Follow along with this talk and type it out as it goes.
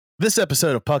This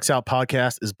episode of Pucks Out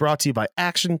Podcast is brought to you by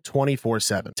Action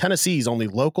 24/7, Tennessee's only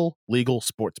local legal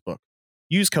sports book.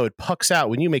 Use code Pucks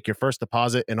Out when you make your first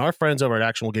deposit, and our friends over at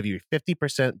Action will give you a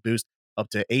 50% boost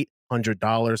up to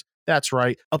 $800. That's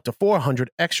right, up to $400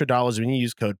 extra when you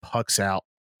use code Pucks Out.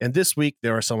 And this week,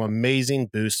 there are some amazing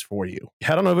boosts for you.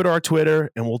 Head on over to our Twitter,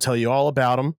 and we'll tell you all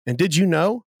about them. And did you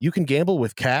know you can gamble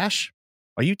with cash?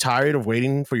 Are you tired of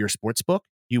waiting for your sports book?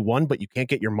 You won, but you can't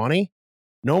get your money?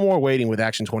 No more waiting with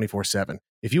Action 24/7.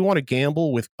 If you want to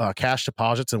gamble with cash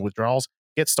deposits and withdrawals,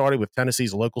 get started with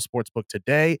Tennessee's local sportsbook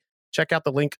today. Check out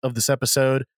the link of this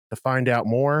episode to find out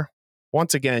more.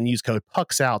 Once again, use code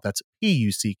PUCKSOUT, that's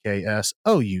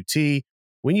PUCKSOUT,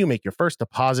 when you make your first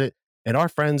deposit. And our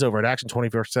friends over at Action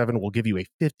 24/7 will give you a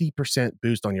 50%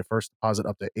 boost on your first deposit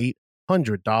up to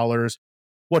 $800.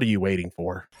 What are you waiting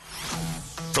for?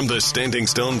 From the Standing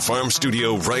Stone Farm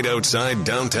Studio right outside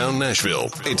downtown Nashville,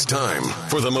 it's time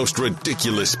for the most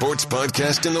ridiculous sports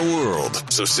podcast in the world.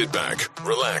 So sit back,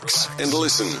 relax, and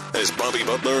listen as Bobby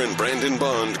Butler and Brandon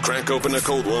Bond crack open a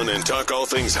cold one and talk all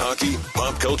things hockey,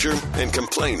 pop culture, and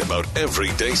complain about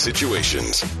everyday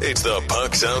situations. It's the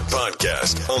Pucks Out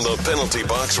Podcast on the Penalty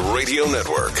Box Radio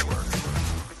Network.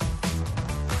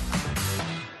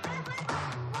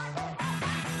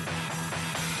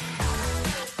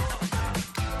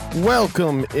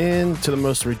 Welcome into the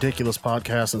most ridiculous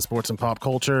podcast in sports and pop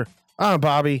culture. I'm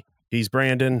Bobby. He's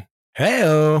Brandon.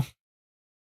 Heyo.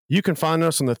 You can find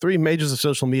us on the three majors of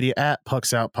social media at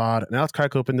Pucks Out Pod. Now let's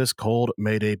crack open this cold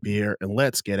Mayday beer and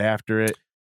let's get after it.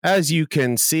 As you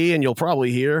can see, and you'll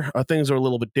probably hear, things are a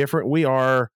little bit different. We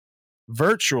are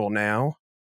virtual now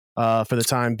for the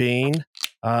time being.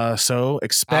 So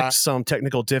expect some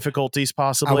technical difficulties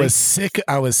possibly.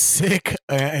 I was sick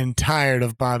and tired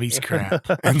of Bobby's crap.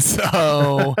 And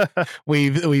so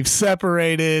we've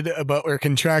separated, but we're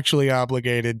contractually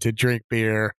obligated to drink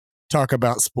beer, talk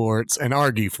about sports, and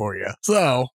argue for you.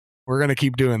 So we're going to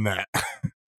keep doing that.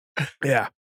 Yeah.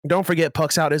 Don't forget,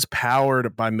 Pucks Out is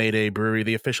powered by Mayday Brewery,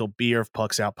 the official beer of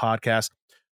Pucks Out Podcast.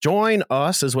 Join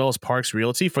us as well as Parks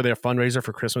Realty for their fundraiser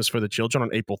for Christmas for the Children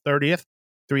on April 30th.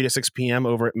 3 to 6 p.m.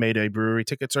 over at Mayday Brewery.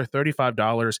 Tickets are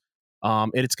 $35.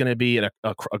 It's going to be a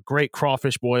great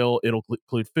crawfish boil. It'll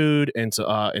include food and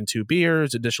 2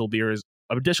 beers. Additional beers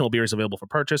available for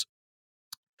purchase.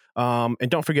 And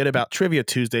don't forget about Trivia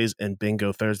Tuesdays and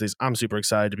Bingo Thursdays. I'm super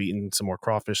excited to be eating some more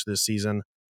crawfish this season.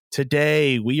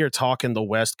 Today, we are talking the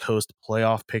West Coast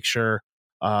playoff picture.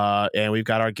 And we've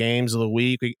got our games of the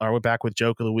week. We're back with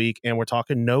Joke of the Week, and we're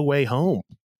talking No Way Home.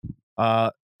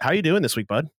 How you doing this week,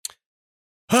 bud?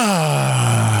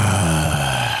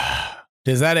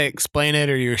 Does that explain it,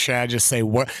 or should I just say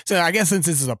what? So I guess since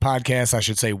this is a podcast, I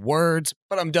should say words,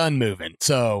 but I'm done moving.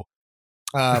 So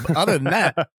other than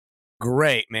that,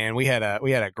 great, man. We had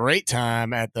a great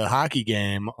time at the hockey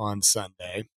game on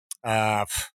Sunday.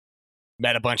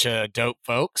 Met a bunch of dope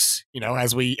folks,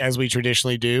 as we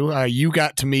traditionally do. You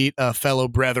got to meet a fellow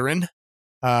brethren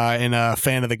and a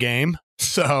fan of the game.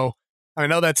 So I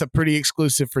know that's a pretty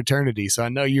exclusive fraternity, so I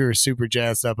know you were super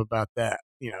jazzed up about that,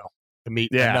 to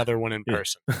meet another one in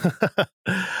person.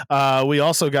 We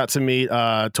also got to meet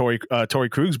Torrey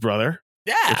Krug's brother.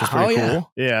 Yeah. Which was pretty cool.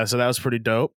 Yeah, so that was pretty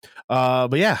dope.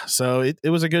 But yeah, so it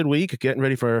was a good week, getting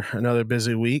ready for another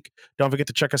busy week. Don't forget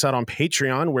to check us out on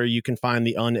Patreon, where you can find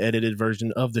the unedited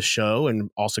version of the show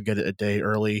and also get it a day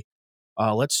early.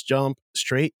 Let's jump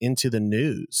straight into the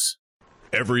news.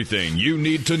 Everything you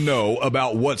need to know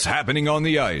about what's happening on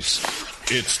the ice.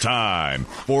 It's time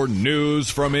for news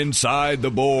from inside the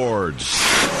boards.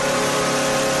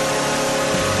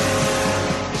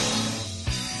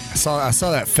 I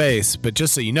saw that face, but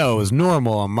just so you know, it was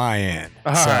normal on my end.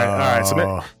 All right.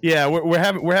 So yeah, we're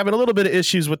having a little bit of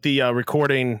issues with the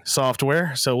recording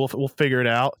software, so we'll figure it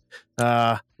out.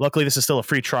 Luckily, this is still a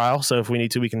free trial, so if we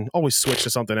need to, we can always switch to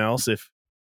something else.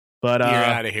 But you're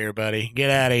out of here, buddy.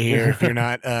 Get out of here if you're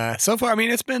not. So far, I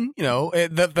mean, it's been,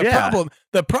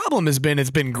 the problem has been, it's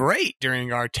been great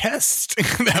during our tests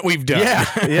that we've done.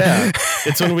 Yeah.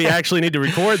 It's when we actually need to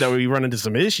record that we run into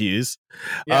some issues.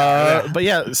 But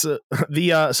yeah, so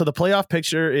the playoff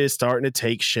picture is starting to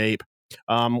take shape.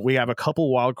 We have a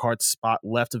couple wild card spot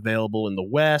left available in the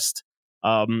West.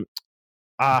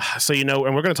 So and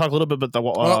we're going to talk a little bit about the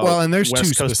and there's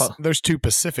West Coast there's 2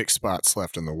 Pacific spots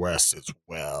left in the West as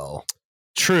well.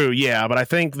 True, yeah, but I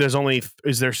think there's only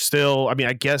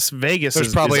I guess Vegas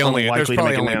is probably likely to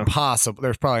make it now.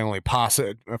 There's probably only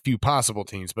a few possible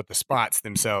teams, but the spots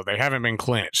themselves, they haven't been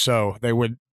clinched. So they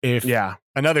would, if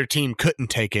another team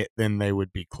couldn't take it, then they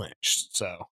would be clinched.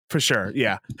 So for sure,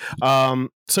 yeah.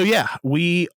 So yeah,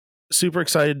 we super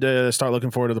excited to start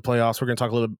looking forward to the playoffs. We're going to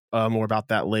talk a little more about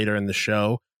that later in the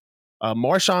show.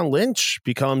 Marshawn Lynch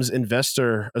becomes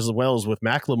investor as well as with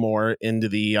Macklemore into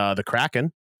the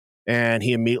Kraken, and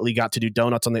he immediately got to do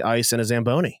donuts on the ice in a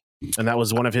Zamboni, and that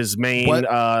was one of his main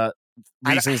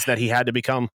reasons that he had to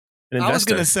become an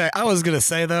investor. I was gonna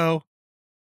say though,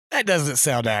 that doesn't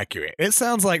sound accurate. It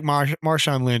sounds like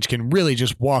Marshawn Lynch can really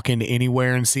just walk into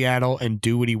anywhere in Seattle and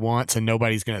do what he wants, and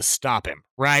nobody's going to stop him,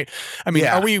 right? I mean,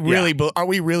 are we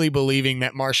really believing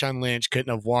that Marshawn Lynch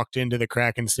couldn't have walked into the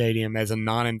Kraken Stadium as a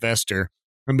non-investor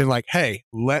and been like, "Hey,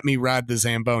 let me ride the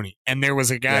Zamboni," and there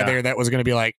was a guy there that was going to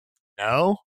be like,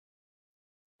 "No."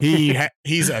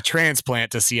 He's a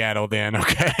transplant to Seattle then,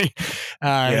 okay?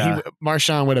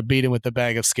 Marshawn would have beat him with the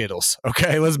bag of Skittles,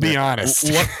 okay? Let's be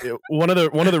honest. One of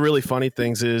the really funny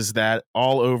things is that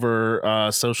all over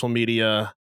social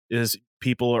media is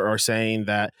people are saying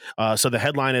that, so the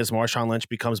headline is Marshawn Lynch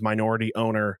becomes minority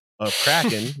owner of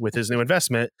Kraken with his new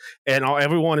investment, and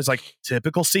everyone is like,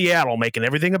 typical Seattle, making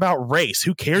everything about race.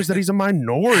 Who cares that he's a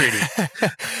minority?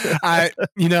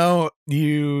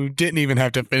 You didn't even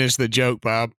have to finish the joke,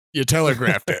 Bob. You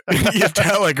telegraphed it. You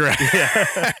telegraphed.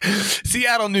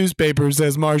 Seattle newspaper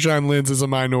says Marshawn Lynch is a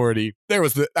minority. That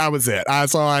was it.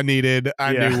 That's all I needed.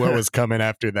 I knew what was coming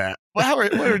after that.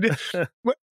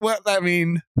 What I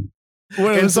mean.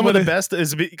 And some of the best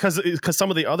is because some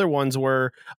of the other ones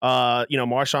were,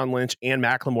 Marshawn Lynch and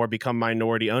Macklemore become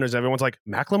minority owners. Everyone's like,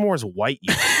 Macklemore's white,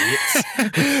 you idiots.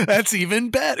 That's even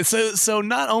better. So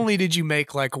not only did you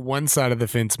make like one side of the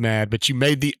fence mad, but you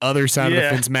made the other side of the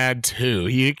fence mad too.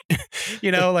 You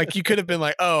could have been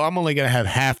like, oh, I'm only going to have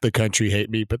half the country hate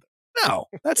me, but no,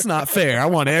 that's not fair. I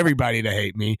want everybody to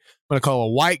hate me. I'm going to call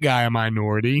a white guy a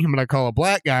minority. I'm going to call a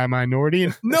black guy a minority,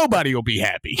 and nobody will be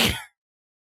happy.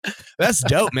 That's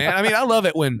dope, man. I mean, I love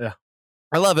it when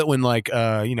like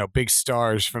big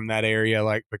stars from that area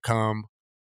like become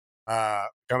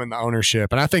in the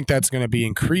ownership, and I think that's going to be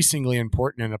increasingly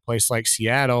important in a place like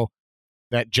Seattle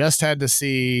that just had to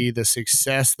see the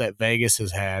success that Vegas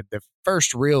has had. The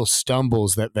first real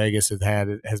stumbles that Vegas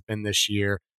has been this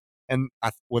year, and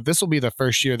this will be the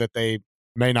first year that they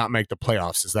may not make the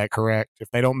playoffs. Is that correct?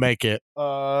 If they don't make it,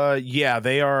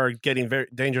 they are getting very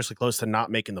dangerously close to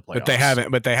not making the playoffs.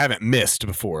 But they haven't missed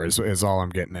before. Is all I'm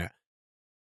getting at.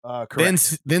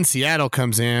 Correct. Then Seattle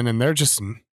comes in and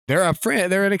they're up front.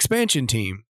 They're an expansion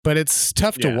team, but it's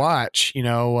tough to watch. When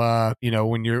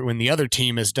the other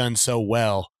team has done so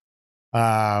well.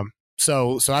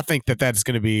 So I think that's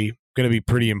going to be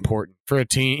pretty important for a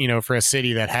team. For a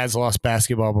city that has lost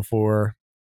basketball before.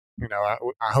 I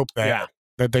hope that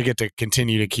they get to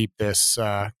continue to keep this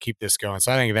going.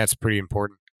 So I think that's pretty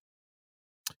important.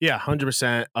 Yeah,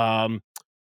 100%.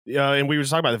 And we were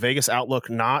talking about the Vegas outlook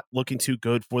not looking too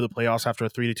good for the playoffs after a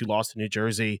 3-2 loss to New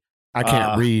Jersey. I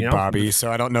can't read, Bobby,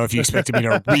 so I don't know if you expected me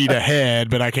to read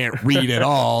ahead, but I can't read at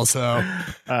all. So,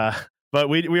 but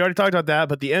we already talked about that.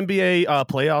 But the NBA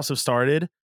playoffs have started.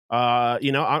 I'll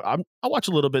watch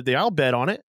a little bit there. I'll bet on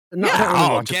it. I don't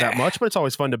really watch it that much, but it's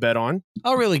always fun to bet on.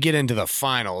 I'll really get into the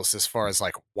finals as far as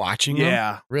like watching them.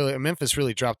 Yeah. Really, Memphis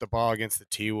really dropped the ball against the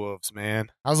T-Wolves,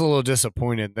 man. I was a little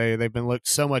disappointed. They've been looked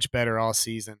so much better all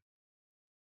season.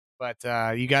 But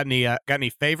you got any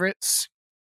favorites?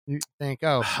 You think?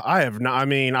 Oh, I have not. I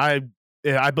mean, I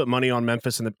put money on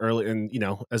Memphis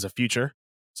as a future,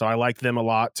 so I like them a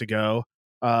lot to go.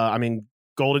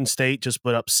 Golden State just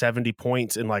put up 70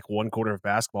 points in like one quarter of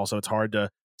basketball, so it's hard to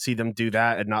see them do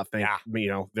that and not think,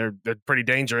 they're pretty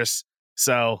dangerous.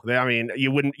 So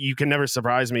you can never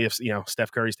surprise me if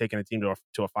Steph Curry's taking a team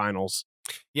to a finals.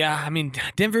 Yeah, I mean,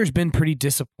 Denver's been pretty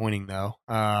disappointing though.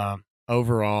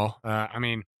 Overall,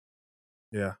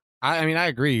 yeah. I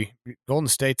agree. Golden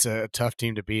State's a tough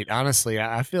team to beat. Honestly,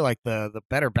 I feel like the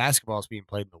better basketball is being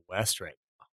played in the West right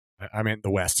now. I mean,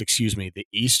 the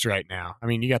East right now. I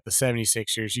mean, you got the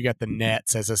 76ers, you got the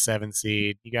Nets as a 7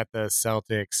 seed, you got the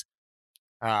Celtics.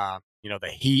 The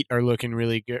Heat are looking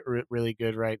really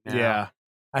good right now. Yeah,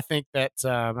 I think that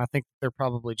they're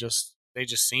probably they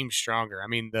just seem stronger. I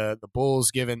mean, the Bulls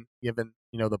given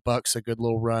the Bucks a good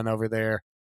little run over there.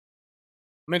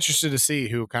 I'm interested to see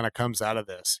who kind of comes out of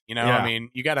this. I mean,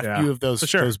 you got a few of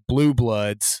those blue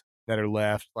bloods that are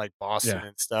left, like Boston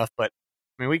and stuff. But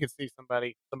I mean, we could see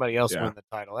somebody else win the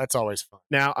title. That's always fun.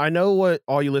 Now, I know what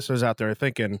all you listeners out there are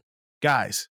thinking.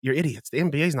 Guys, you're idiots. The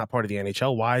NBA is not part of the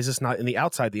NHL. Why is this not in the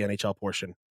outside the NHL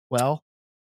portion? Well,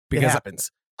 because it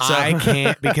happens. I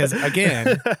can't, because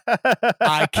again,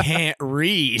 I can't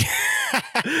read.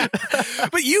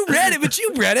 But you read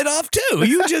it off too.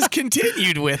 You just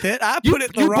continued with it. I put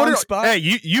it in the wrong spot. Hey,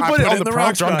 you put it on the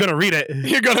prompter. I'm going to read it.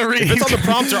 You're going to read it. If it's on the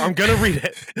prompter, I'm going to read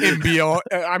it. NBA.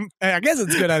 I guess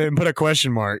it's good I didn't put a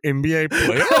question mark. NBA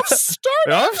playoffs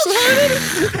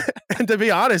started. And to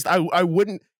be honest, I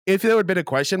wouldn't. If there would have been a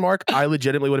question mark, I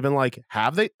legitimately would have been like,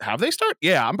 have they started?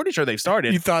 Yeah, I'm pretty sure they've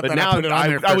started. You thought but that now I put it on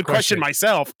there for I would a question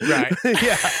myself. Right.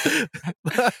 Yeah.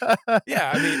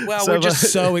 Yeah, I mean, well, we're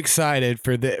just so excited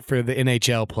for the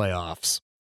NHL playoffs.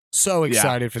 So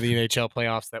excited for the NHL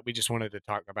playoffs that we just wanted to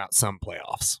talk about some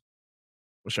playoffs.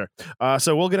 For sure.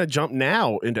 So we're going to jump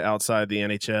now into outside the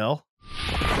NHL.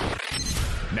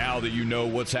 Now that you know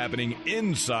what's happening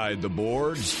inside the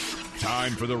boards,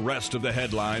 time for the rest of the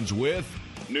headlines with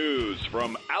news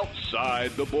from outside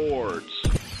the boards.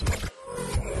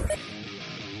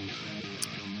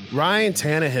 Ryan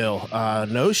Tannehill,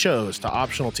 no shows to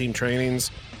optional team trainings.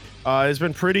 Has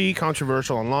been pretty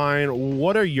controversial online.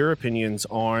 What are your opinions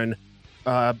on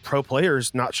pro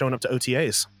players not showing up to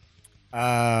OTAs?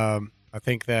 I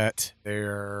think that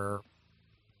they're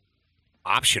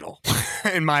optional,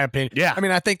 in my opinion. Yeah. I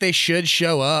mean, I think they should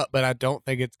show up, but I don't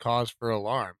think it's cause for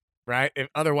alarm, right?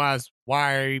 Otherwise,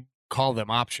 why call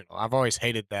them optional? I've always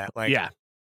hated that. Like, Yeah.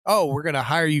 Oh, we're going to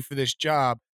hire you for this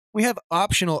job. We have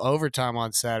optional overtime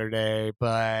on Saturday,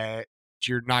 but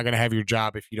you're not going to have your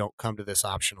job if you don't come to this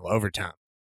optional overtime.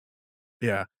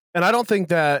 Yeah. And I don't think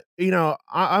that,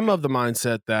 I'm of the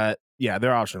mindset that, yeah,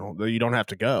 they're optional. You don't have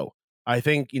to go. I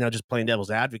think, just playing devil's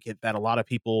advocate, that a lot of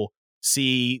people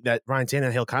see that Ryan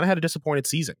Tannehill kind of had a disappointed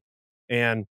season.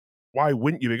 And why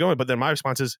wouldn't you be going? But then my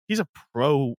response is, he's a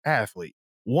pro athlete.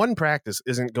 One practice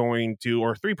isn't going to,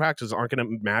 or three practices aren't going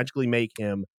to magically make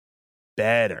him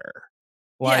better.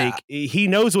 Like, he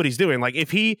knows what he's doing. Like,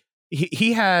 if he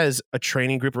has a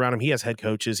training group around him, he has head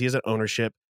coaches, he has an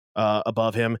ownership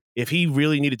above him. If he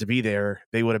really needed to be there,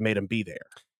 they would have made him be there.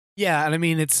 Yeah, and I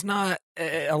mean, it's not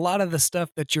a lot of the stuff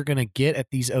that you're going to get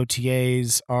at these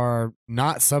OTAs are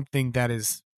not something that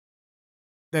is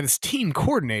team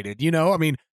coordinated. I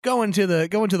mean, going to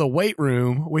the weight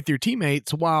room with your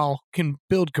teammates while can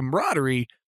build camaraderie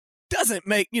doesn't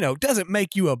make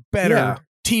you a better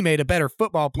teammate, a better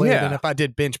football player than if I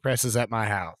did bench presses at my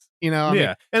house. I mean,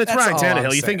 and it's Ryan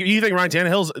Tannehill. You think Ryan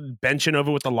Tannehill's benching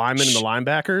over with the linemen and the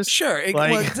linebackers? Sure,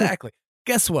 well, exactly.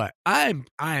 Guess what? I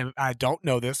don't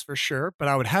know this for sure, but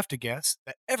I would have to guess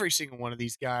that every single one of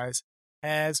these guys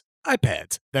has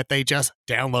iPads that they just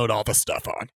download all the stuff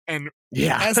on. And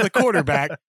as the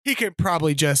quarterback, he could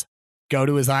probably just go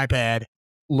to his iPad,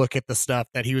 look at the stuff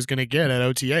that he was going to get at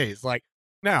OTAs. Like,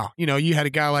 now, you had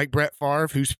a guy like Brett Favre,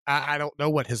 who's, I don't know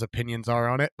what his opinions are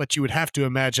on it, but you would have to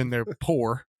imagine they're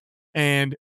poor.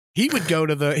 And he would go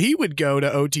to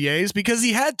OTAs because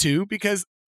he had to, because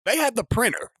they had the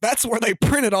printer. That's where they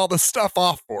printed all the stuff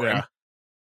off for him.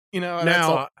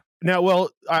 Well,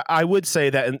 I would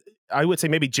say that, and I would say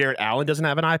maybe Jared Allen doesn't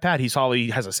have an iPad. He probably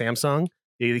has a Samsung.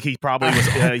 He probably was,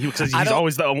 because he's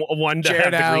always the one to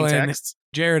have the green text.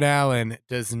 Jared Allen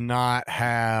does not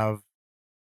have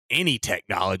any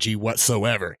technology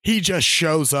whatsoever. He just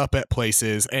shows up at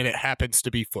places and it happens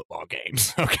to be football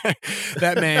games. Okay.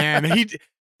 That man,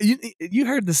 you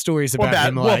heard the stories about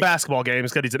him. Basketball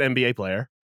games, because he's an NBA player.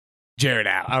 Jared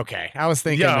Allen. Okay. I was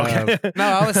thinking of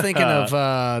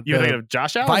you thinking of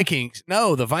Josh Allen? Vikings.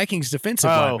 No, the Vikings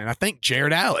defensive lineman. I think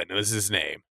Jared Allen was his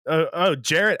name.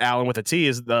 Jared Allen with a T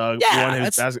is the one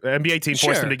who's the NBA team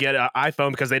forced him to get an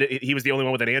iPhone because he was the only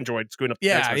one with an Android screwing up.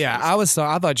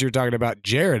 I thought you were talking about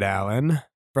Jared Allen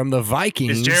from the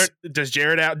Vikings.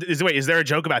 Is there a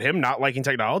joke about him not liking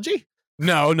technology?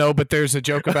 No, but there's a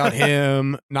joke about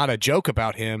him. Not a joke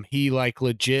about him. He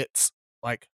legit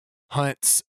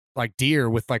hunts deer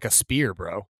with a spear,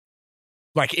 bro.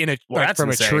 From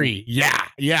a tree. Yeah.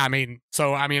 I mean,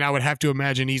 I would have to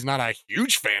imagine he's not a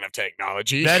huge fan of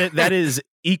technology. That is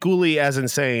equally as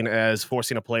insane as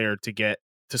forcing a player to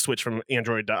switch from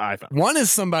Android to iPhone. One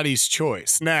is somebody's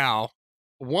choice. Now,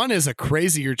 one is a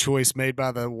crazier choice made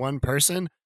by the one person,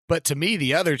 but to me,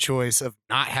 the other choice of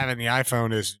not having the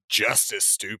iPhone is just as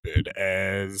stupid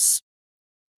as.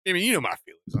 I mean, my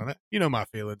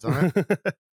feelings on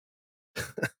it.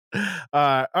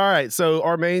 All right, so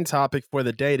our main topic for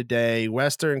the day today,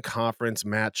 Western Conference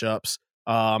matchups,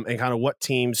 and kind of what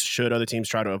teams should other teams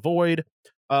try to avoid.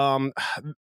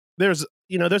 There's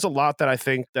a lot that I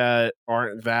think that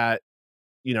aren't that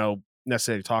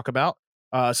necessary to talk about,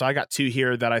 so I got two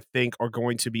here that I think are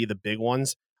going to be the big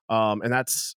ones, and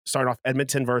that's starting off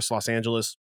Edmonton versus Los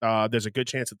Angeles. There's a good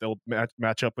chance that they'll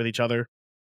match up with each other.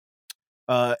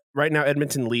 Right now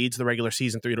Edmonton leads the regular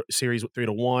season series with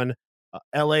 3-1.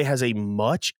 LA has a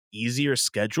much easier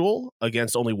schedule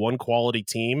against only one quality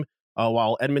team,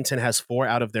 while Edmonton has 4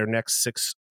 out of their next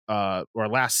 6 or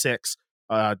last 6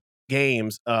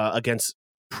 games against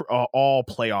all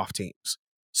playoff teams.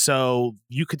 So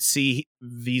you could see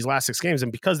these last 6 games,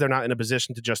 and because they're not in a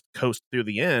position to just coast through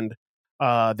the end,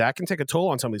 that can take a toll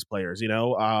on some of these players.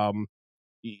 McDavid,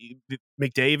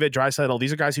 Draisaitl,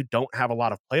 these are guys who don't have a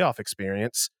lot of playoff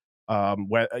experience.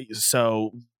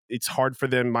 So it's hard for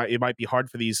them. It might be hard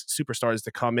for these superstars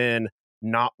to come in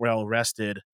not well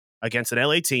rested against an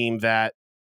LA team that,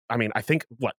 I mean, I think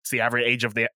it's the average age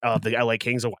of the LA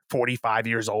Kings are 45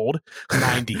 years old.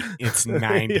 90. It's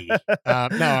 90.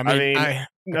 I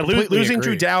losing agree.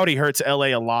 Drew Doughty hurts LA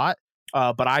a lot.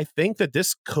 But I think that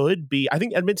this could be. I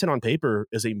think Edmonton on paper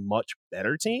is a much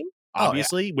better team.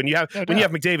 Obviously, when you have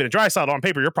McDavid and Draisaitl on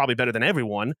paper, you're probably better than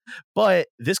everyone. But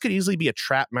this could easily be a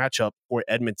trap matchup for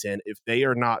Edmonton if they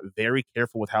are not very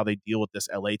careful with how they deal with this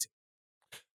LA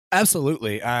team.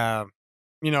 Absolutely. I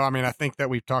think that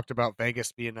we've talked about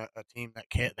Vegas being a team that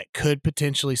could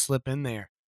potentially slip in there.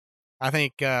 I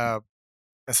think as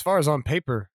far as on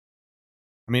paper,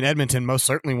 I mean, Edmonton most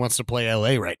certainly wants to play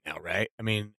LA right now, right? I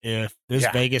mean, if this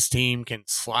Vegas team can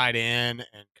slide in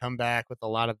and come back with a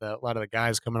lot of the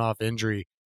guys coming off injury,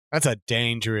 that's a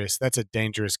dangerous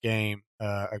game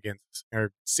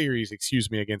series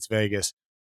against Vegas.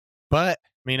 But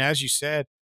I mean, as you said,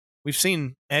 we've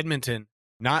seen Edmonton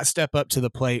not step up to the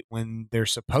plate when they're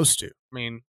supposed to. I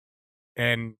mean,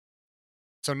 and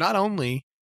so not only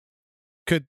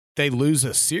could they lose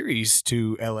a series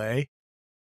to LA,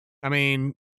 I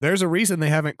mean, there's a reason they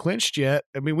haven't clinched yet.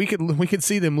 I mean, we could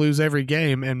see them lose every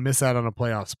game and miss out on a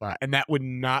playoff spot, and that would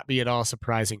not be at all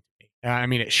surprising to me. I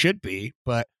mean, it should be,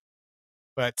 but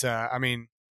I mean,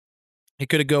 it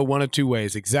could go one of two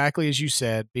ways. Exactly as you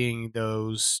said, being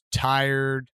those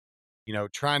tired,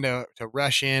 trying to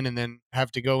rush in and then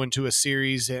have to go into a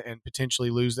series and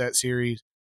potentially lose that series,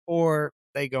 or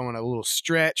they go on a little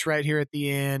stretch right here at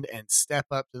the end and step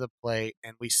up to the plate,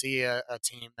 and we see a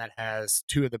team that has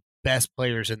 2 of the best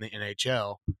players in the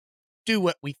NHL do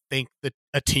what we think that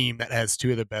a team that has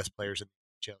 2 of the best players in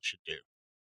the NHL should do.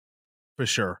 For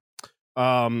sure.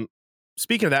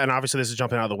 Speaking of that, and obviously this is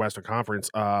jumping out of the Western Conference,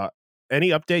 any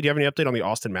update? Do you have any update on the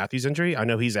Austin Matthews injury? I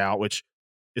know he's out, which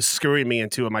is screwing me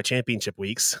into my championship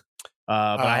weeks,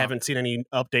 but I haven't seen any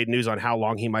update news on how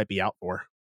long he might be out for.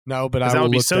 No, but that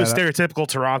would be so stereotypical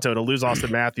Toronto to lose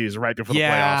Austin Matthews right before the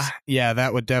playoffs. Yeah,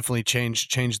 that would definitely change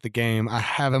the game. I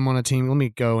have him on a team. Let me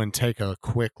go and take a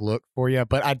quick look for you.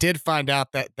 But I did find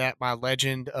out that my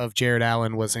legend of Jared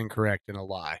Allen was incorrect and a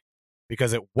lie,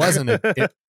 because it wasn't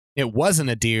it wasn't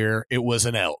a deer, it was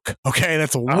an elk. Okay,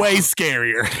 that's way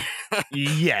scarier.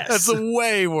 Yes, that's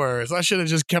way worse. I should have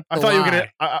just kept. I thought you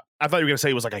were gonna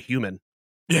say it was like a human.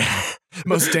 Yeah.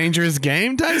 Most dangerous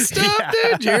game type stuff,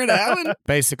 dude. Jared Allen.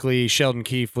 Basically, Sheldon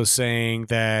Keefe was saying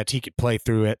that he could play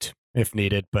through it if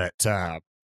needed, but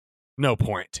no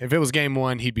point. If it was game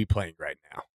 1, he'd be playing right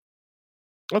now.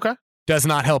 Okay. Does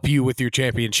not help you with your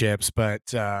championships, but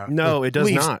no, it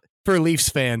does not. For Leafs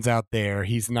fans out there,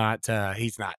 he's not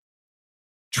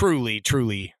truly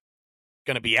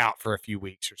going to be out for a few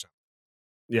weeks or something.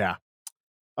 Yeah.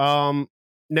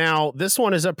 Now this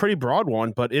one is a pretty broad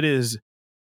one, but it is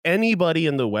anybody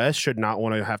in the West should not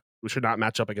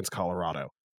match up against Colorado.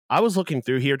 I was looking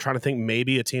through here trying to think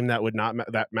maybe a team that would not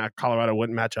Colorado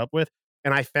wouldn't match up with,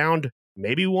 and I found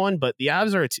maybe one, but the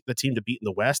Avs are the team to beat in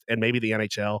the West, and maybe the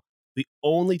NHL. The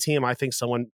only team I think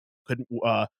someone could,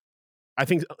 I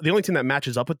think the only team that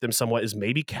matches up with them somewhat is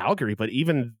maybe Calgary, but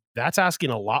even that's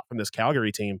asking a lot from this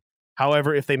Calgary team.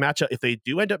 However, if they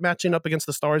do end up matching up against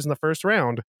the Stars in the first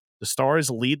round, the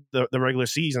Stars lead the regular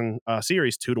season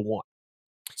series 2-1.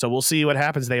 So we'll see what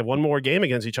happens. They have one more game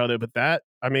against each other, but that,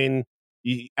 I mean,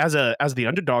 as the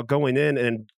underdog going in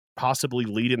and possibly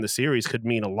leading the series could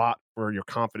mean a lot for your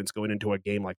confidence going into a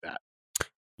game like that.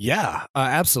 Yeah,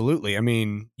 absolutely. I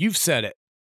mean, you've said it.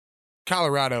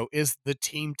 Colorado is the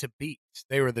team to beat.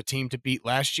 They were the team to beat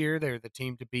last year. They're the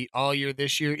team to beat all year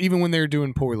this year, even when they were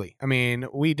doing poorly. I mean,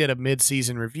 we did a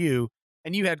mid-season review,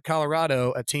 and you had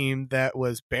Colorado, a team that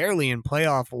was barely in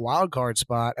playoff wildcard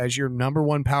spot, as your number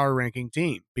 1 power ranking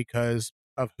team because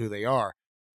of who they are.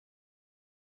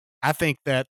 I think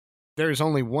that there's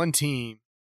only one team.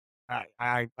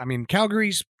 I mean,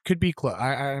 Calgary's could be close.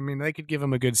 I mean, they could give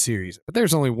them a good series, but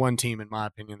there's only one team, in my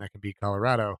opinion, that can beat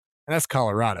Colorado, and that's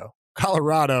Colorado.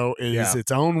 Colorado is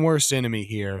its own worst enemy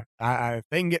here. If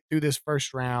they can get through this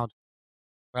first round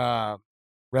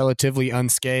relatively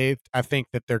unscathed, I think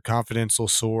that their confidence will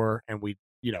soar, and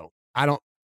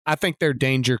I think their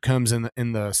danger comes in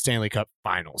the Stanley Cup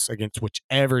Finals against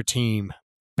whichever team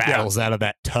battles out of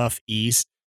that tough East.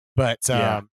 But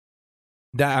I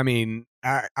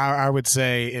would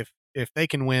say if they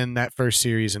can win that first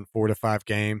series in 4 to 5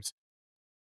 games,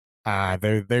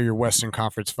 they're your Western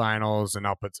Conference Finals, and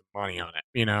I'll put some money on it.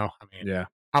 You know, I mean, Yeah.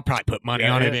 I'll probably put money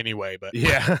on it anyway. But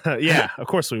yeah, of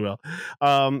course we will.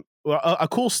 Well, a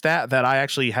cool stat that I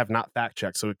actually have not fact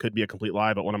checked, so it could be a complete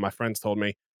lie, but one of my friends told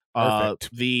me.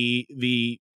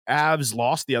 The Avs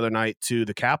lost the other night to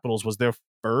the Capitals was their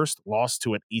first loss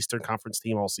to an Eastern Conference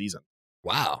team all season.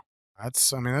 Wow,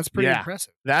 that's pretty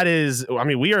impressive. That is, I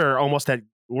mean, we're almost at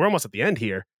the end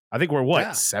here. I think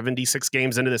we're 76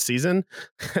 games into the season.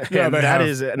 And that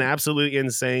is an absolutely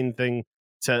insane thing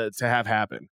to have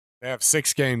happen. They have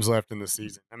 6 games left in the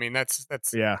season. I mean, that's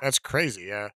crazy.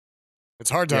 Yeah. It's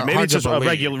hard to maybe it's just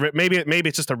believe. maybe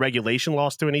it's just a regulation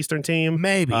loss to an Eastern team.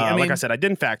 Maybe. I mean, like I said, I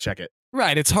didn't fact check it.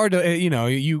 Right. It's hard to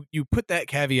you put that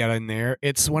caveat in there.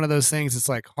 It's one of those things. It's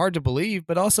like hard to believe,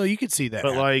 but also you could see that.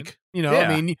 But happen.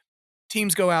 I mean,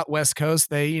 teams go out West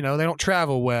Coast. They they don't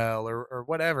travel well or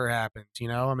whatever happens.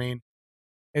 I mean,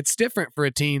 it's different for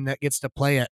a team that gets to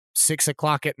play at 6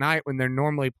 o'clock at night when they're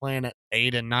normally playing at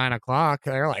 8 and 9 o'clock.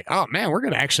 They're like, oh man, we're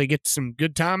gonna actually get some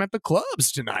good time at the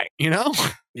clubs tonight.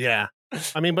 Yeah.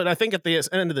 I mean, but I think at the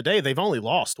end of the day, they've only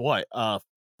lost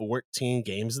 14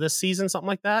 games this season, something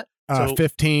like that. So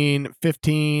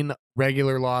 15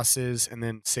 regular losses and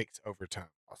then 6 overtime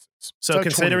losses. So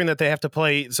considering that they have to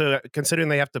play,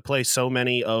 so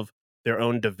many of their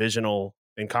own divisional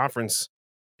and conference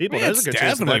people, there's a good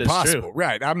chance that is possible, true.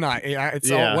 Right? I'm not. It's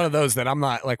all one of those that I'm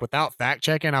not like without fact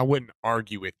checking. I wouldn't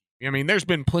argue with you. I mean, there's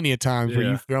been plenty of times where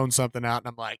you've thrown something out and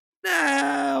I'm like,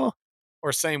 no.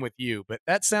 Or same with you, but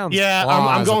that sounds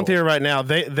I'm going through it right now.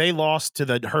 They lost to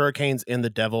the Hurricanes and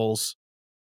the Devils,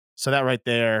 so that right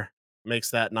there makes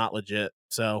that not legit.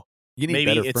 So you need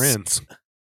better friends.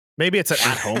 Maybe it's an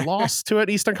at-home loss to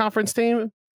an Eastern Conference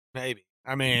team. Maybe.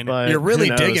 I mean, but you're really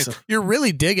digging. You're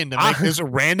really digging to make this a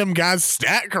random guy's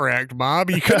stat correct, Bob.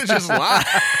 You could have just lied.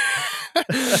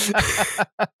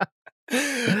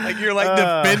 Like you're like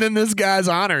defending this guy's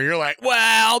honor. You're like,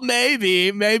 well, maybe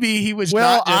he was.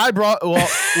 Well, I brought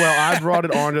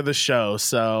it onto the show,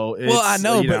 so I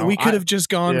know, but we could have just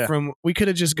gone from. We could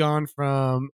have just gone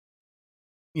from.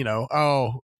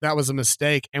 That was a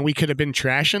mistake, and we could have been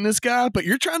trashing this guy. But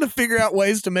you're trying to figure out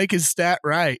ways to make his stat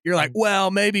right. You're like, well,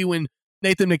 maybe when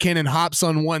Nathan McKinnon hops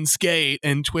on one skate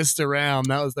and twists around,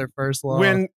 that was their first loss.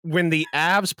 When the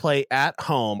Avs play at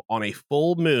home on a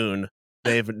full moon.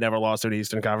 They've never lost an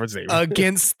Eastern Conference game.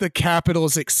 Against the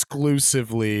Capitals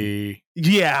exclusively.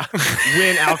 Yeah.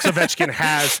 When Alex Ovechkin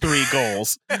has 3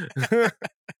 goals.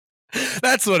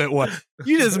 That's what it was.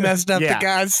 You just messed up the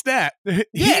guy's stat.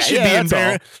 He should be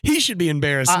embarrassed. He should be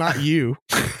embarrassed, not you.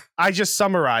 I just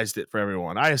summarized it for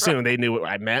everyone. I assume they knew what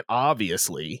I meant,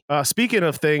 obviously. Speaking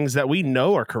of things that we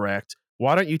know are correct,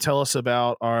 why don't you tell us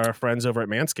about our friends over at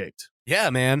Manscaped? Yeah,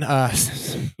 man.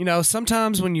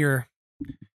 Sometimes when you're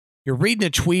reading a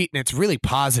tweet and it's really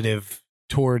positive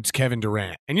towards Kevin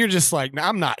Durant, and you're just like,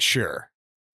 I'm not sure.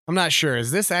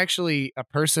 Is this actually a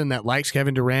person that likes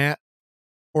Kevin Durant,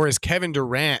 or is Kevin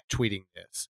Durant tweeting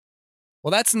this?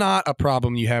 Well, that's not a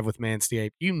problem you have with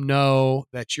Manscaped. You know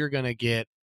that you're going to get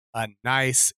a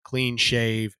nice, clean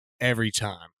shave every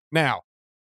time. Now,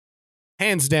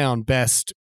 hands down,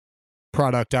 best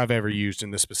product I've ever used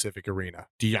in this specific arena.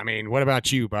 What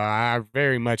about you, Bob? I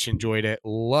very much enjoyed it.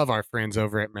 Love our friends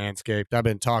over at Manscaped. I've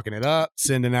been talking it up,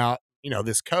 sending out,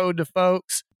 this code to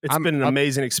folks. It's been an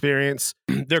amazing experience.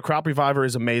 Their Crop Reviver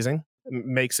is amazing. It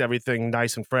makes everything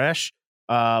nice and fresh.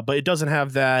 But it doesn't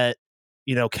have that,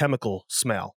 chemical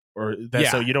smell or that.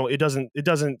 So it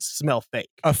doesn't smell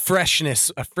fake. A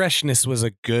freshness was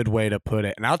a good way to put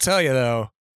it. And I'll tell you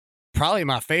though, probably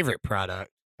my favorite product.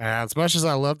 As much as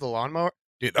I love the lawnmower,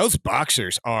 dude, those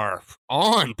boxers are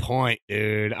on point,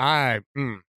 dude.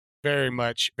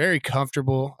 Very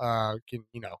comfortable. Can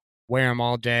wear them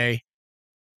all day.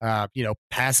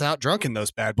 Pass out drunk in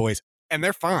those bad boys, and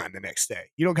they're fine the next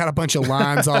day. You don't got a bunch of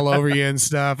lines all over you and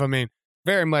stuff. I mean,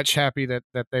 very much happy that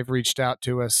they've reached out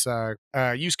to us.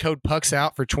 Use code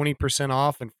PUCKSOUT for 20%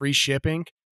 off and free shipping.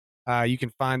 You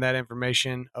can find that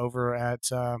information over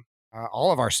at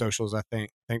all of our socials. I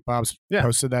think Bob's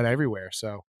posted that everywhere.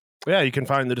 So you can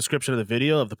find the description of the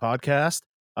video of the podcast.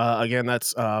 Again,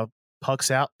 that's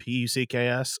PUCKSOUT,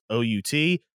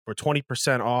 PUCKSOUT for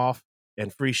 20% off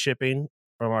and free shipping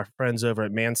from our friends over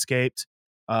at Manscaped.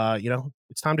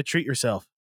 It's time to treat yourself.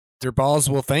 Their balls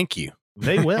will thank you.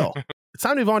 They will. It's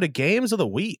time to move on to games of the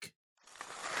week.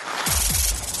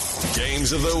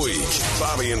 Games of the week.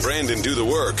 Bobby and Brandon do the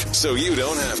work so you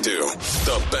don't have to.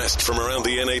 The best from around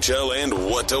the NHL and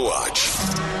what to watch.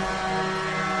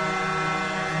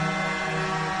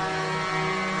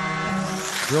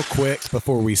 Real quick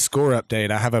before we score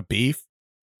update, I have a beef.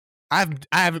 I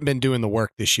haven't been doing the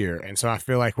work this year, and so I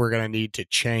feel like we're gonna need to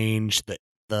change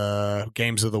the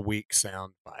games of the week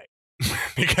sound bite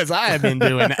because I have been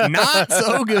doing not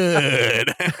so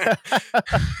good.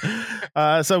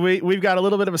 So we've got a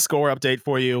little bit of a score update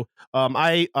for you.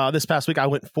 I this past week I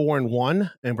went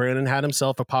 4-1, and Brandon had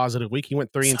himself a positive week. He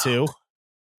went 3-2.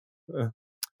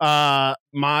 My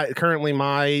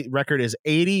record is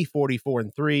 80,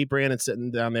 44-3. Brandon's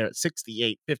sitting down there at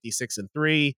 68,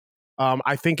 56-3.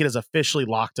 I think it is officially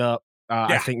locked up.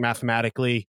 I think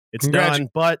mathematically it's done,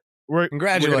 but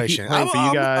Congratulations. We're for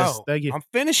you guys. Thank you. I'm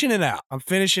finishing it out.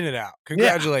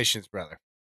 Congratulations, brother.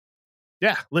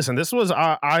 Yeah. Listen, this was,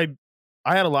 I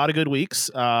had a lot of good weeks,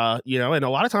 and a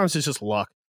lot of times it's just luck.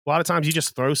 A lot of times you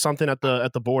just throw something at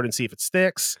the board and see if it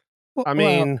sticks.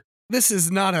 This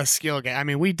is not a skill game. I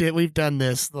mean, we've done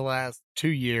this the last 2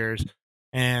 years,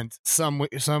 and some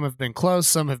have been close,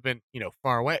 some have been,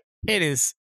 far away.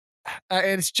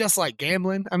 It's just like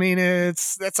gambling. I mean,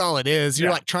 that's all it is.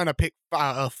 You're like trying to pick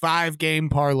a 5-game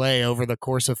parlay over the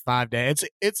course of 5 days.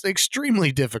 It's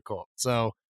extremely difficult.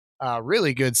 So,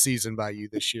 really good season by you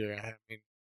this year. I mean,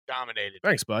 dominated.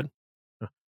 Thanks, bud.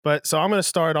 But so I'm going to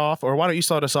start off, or why don't you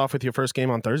start us off with your first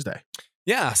game on Thursday?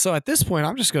 Yeah. So at this point,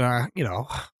 I'm just gonna,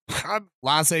 I'm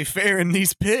laissez-faire in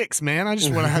these picks, man. I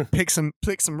just want to pick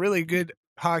some really good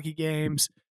hockey games.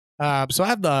 So I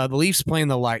have the Leafs playing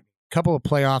the Lightning. Couple of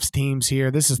playoffs teams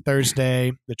here. This is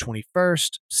Thursday, the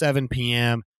 21st, 7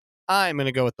 p.m. I'm going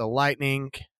to go with the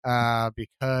Lightning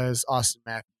because Austin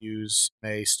Matthews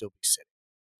may still be sitting.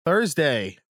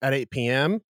 Thursday at 8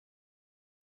 p.m.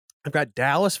 I've got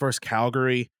Dallas versus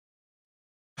Calgary.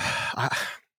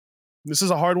 This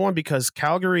is a hard one because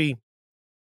Calgary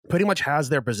pretty much has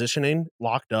their positioning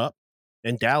locked up,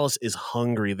 and Dallas is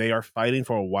hungry. They are fighting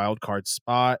for a wild card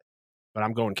spot, but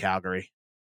I'm going Calgary.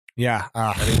 Yeah.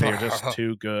 I think they're just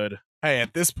too good. Hey,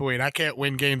 at this point, I can't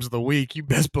win games of the week. You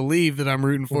best believe that I'm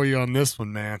rooting for you on this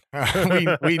one, man.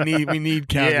 we need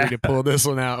Calgary to pull this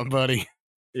one out, buddy.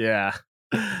 Yeah.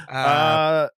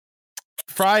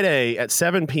 Friday at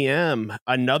 7 p.m.,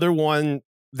 another one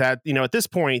that, at this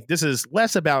point, this is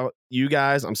less about you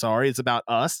guys. I'm sorry. It's about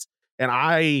us. And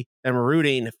I am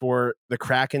rooting for the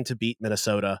Kraken to beat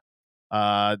Minnesota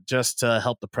just to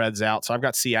help the Preds out. So I've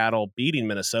got Seattle beating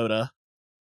Minnesota.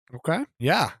 Okay.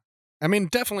 Yeah. I mean,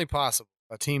 definitely possible.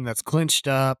 A team that's clinched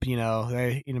up,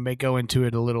 they may go into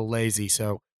it a little lazy.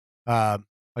 So,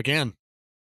 again,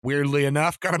 weirdly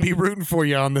enough, gotta be rooting for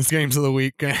you on this games of the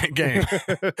week game.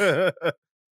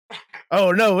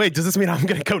 Oh no! Wait, does this mean I'm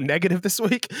gonna go negative this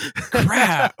week?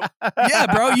 Crap! Yeah,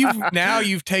 bro.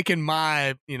 You've taken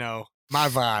my my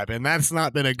vibe, and that's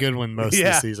not been a good one most of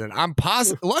the season. I'm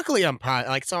positive. Luckily, I'm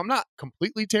so I'm not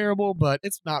completely terrible, but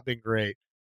it's not been great.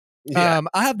 Yeah.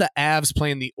 I have the Avs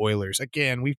playing the Oilers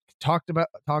again. We've talked about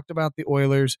the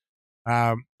Oilers.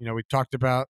 We talked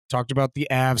about the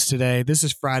Avs today. This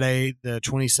is Friday, the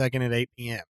 22nd at 8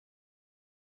 p.m.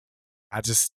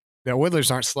 The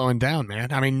Oilers aren't slowing down,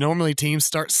 man. I mean, normally teams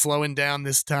start slowing down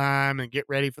this time and get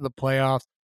ready for the playoffs.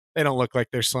 They don't look like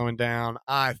they're slowing down.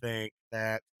 I think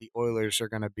that the Oilers are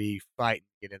going to be fighting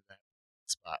to get in that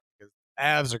spot because the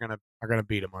Avs are going to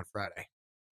beat them on Friday.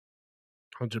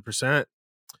 100%.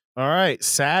 All right,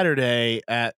 Saturday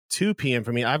at 2 p.m.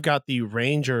 for me, I've got the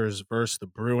Rangers versus the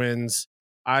Bruins.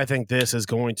 I think this is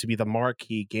going to be the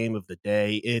marquee game of the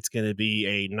day. It's going to be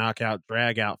a knockout,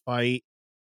 drag-out fight.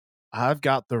 I've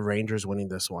got the Rangers winning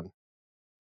this one.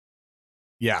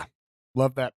 Yeah,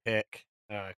 love that pick.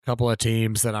 A couple of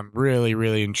teams that I'm really,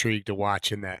 really intrigued to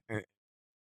watch in that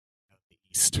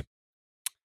East.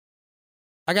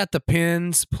 I got the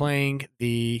Pens playing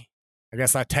I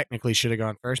guess I technically should have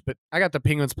gone first, but I got the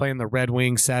Penguins playing the Red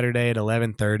Wings Saturday at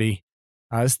 11:30.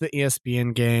 This is the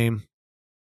ESPN game.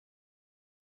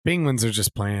 Penguins are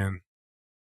just playing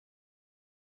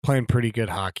pretty good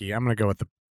hockey. I'm going to go with the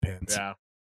Pens.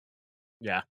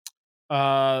 Yeah.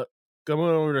 Going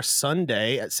over to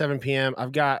Sunday at 7 p.m.,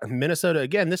 I've got Minnesota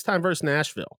again, this time versus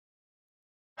Nashville.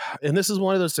 And this is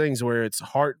one of those things where it's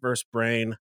heart versus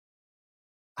brain.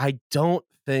 I think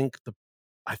the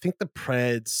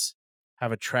Preds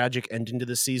have a tragic ending to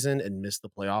the season and miss the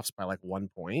playoffs by like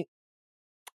 1 point.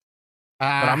 But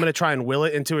I'm going to try and will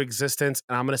it into existence,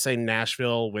 and I'm going to say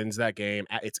Nashville wins that game.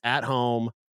 It's at home.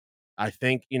 I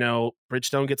think,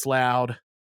 Bridgestone gets loud,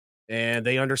 and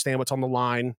they understand what's on the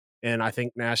line. and I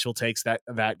think Nashville takes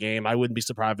that game. I wouldn't be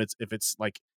surprised if it's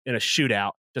like in a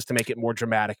shootout just to make it more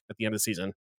dramatic at the end of the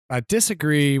season. I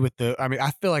disagree with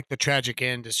I feel like the tragic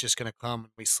end is just going to come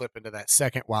when we slip into that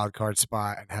second wild card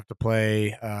spot and have to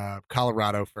play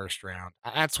Colorado first round.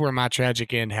 That's where my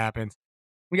tragic end happens.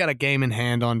 We got a game in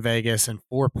hand on Vegas and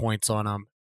 4 points on them.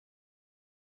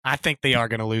 I think they are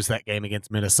going to lose that game against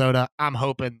Minnesota. I'm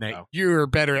hoping that you're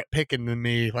better at picking than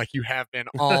me, like you have been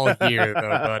all year, though,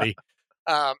 buddy.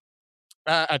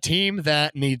 A team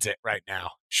that needs it right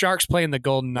now. Sharks playing the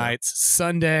Golden Knights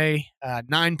Sunday,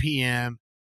 9 p.m.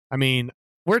 I mean,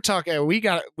 we're talking. We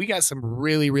got some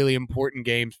really, really important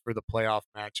games for the playoff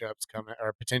matchups coming,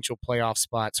 or potential playoff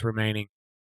spots remaining.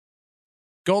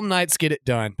 Golden Knights get it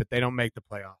done, but they don't make the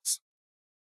playoffs.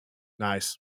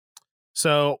 Nice.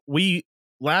 So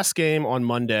last game on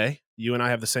Monday, you and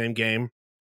I have the same game.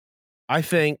 I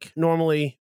think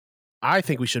we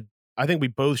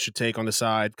both should take on the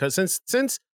side, because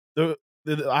since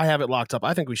I have it locked up,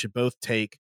 I think we should both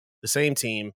take the same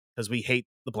team because we hate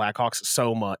the Blackhawks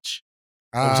so much.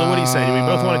 So what do you say? Do we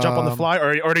both want to jump on the fly,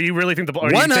 or do you really think the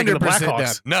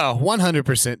Blackhawks? No,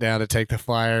 100% down to take the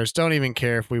Flyers. Don't even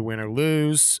care if we win or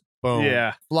lose. Boom.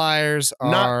 Yeah. Flyers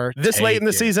are this late in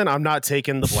the season. I'm not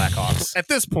taking the Blackhawks. At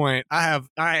this point, I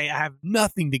have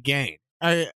nothing to gain.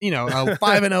 A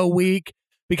 5-0 week,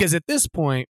 because at this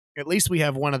point, at least we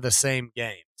have one of the same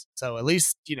games. So at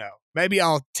least, maybe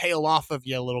I'll tail off of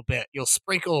you a little bit. You'll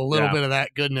sprinkle a little bit of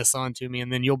that goodness onto me,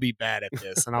 and then you'll be bad at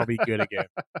this, and I'll be good again.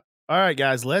 All right,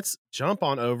 guys, let's jump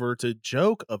on over to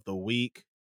Joke of the Week.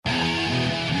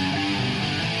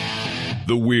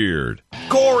 The Weird.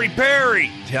 Corey Perry.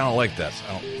 I don't like that.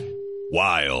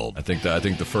 Wild. I think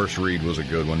the first read was a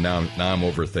good one. Now I'm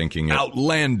overthinking it.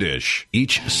 Outlandish.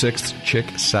 Each sixth chick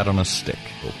sat on a stick.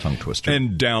 Little tongue twister.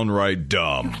 And downright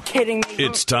dumb. You're kidding me.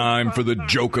 It's time for the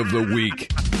Joke of the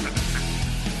Week.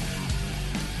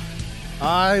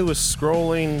 I was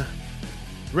scrolling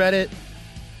Reddit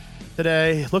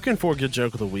today looking for a good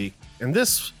Joke of the Week, and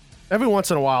every once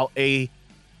in a while a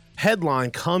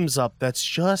headline comes up that's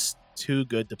just too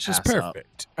good to pass up. Just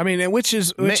perfect. I mean, that's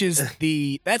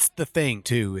the thing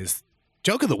too, is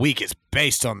Joke of the Week is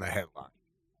based on the headline.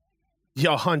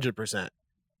 Yeah, 100%.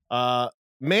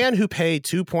 Man who paid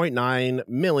 $2.9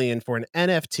 million for an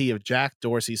NFT of Jack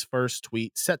Dorsey's first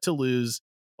tweet set to lose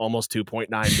almost $2.9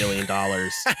 million.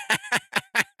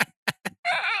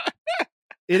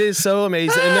 It is so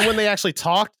amazing. And then when they actually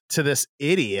talked to this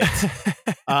idiot,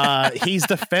 he's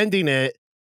defending it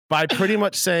by pretty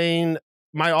much saying,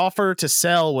 my offer to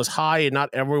sell was high and not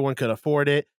everyone could afford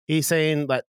it. He's saying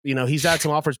that, he's had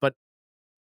some offers, but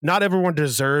not everyone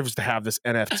deserves to have this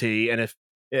NFT.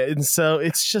 And so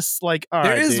it's just like, all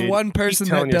right, there is one person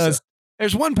that does.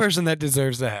 There's one person that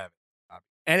deserves to have it,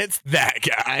 and it's that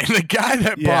guy. The guy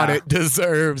that bought it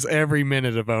deserves every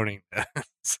minute of owning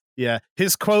this. Yeah.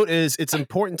 His quote is, "It's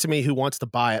important to me who wants to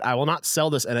buy it. I will not sell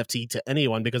this NFT to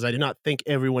anyone because I do not think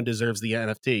everyone deserves the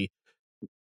NFT."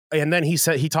 And then he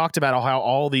talked about how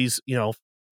all these,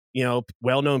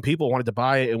 well-known people wanted to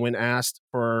buy it, and when asked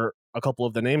for a couple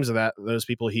of the names of those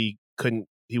people, he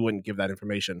wouldn't give that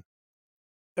information.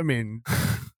 I mean,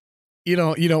 you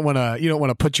don't want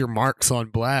to put your marks on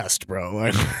blast, bro.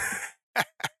 Like,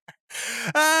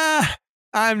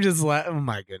 I'm just like, oh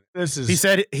my goodness, this is. He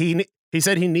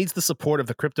said he needs the support of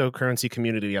the cryptocurrency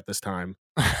community at this time.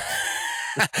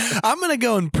 I'm going to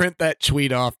go and print that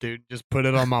tweet off, dude. Just put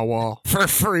it on my wall for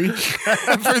free for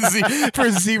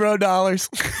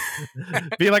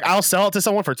 $0. Be like, I'll sell it to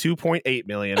someone for $2.8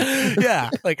 million.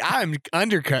 Yeah. Like, I'm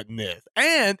undercutting this,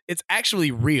 and it's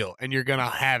actually real, and you're going to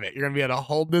have it. You're going to be able to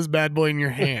hold this bad boy in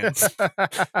your hands.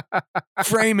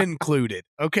 Frame included.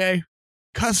 Okay.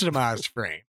 Customized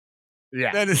frame.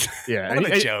 Yeah. That is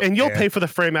a joke, and you'll pay for the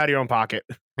frame out of your own pocket.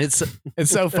 It's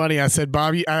so funny. I said,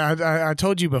 Bob, I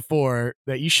told you before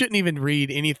that you shouldn't even read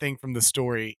anything from the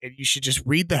story, and you should just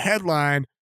read the headline.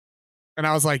 And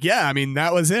I was like, yeah, I mean,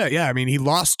 that was it. Yeah, I mean, he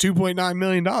lost $2.9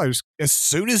 million as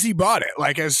soon as he bought it.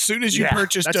 Like, as soon as you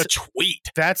purchased a tweet.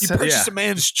 You purchased a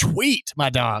man's tweet, my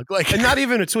dog. Like, and not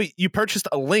even a tweet. You purchased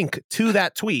a link to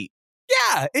that tweet.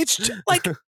 Yeah, it's like...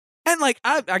 And like,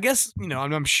 I guess,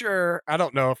 I'm sure, I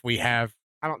don't know if our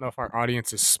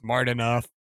audience is smart enough,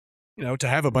 to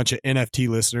have a bunch of NFT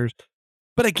listeners.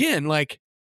 But again, like,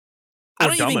 I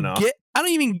don't even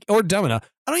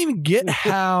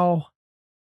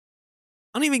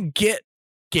get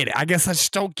it. I guess I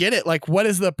just don't get it. Like, what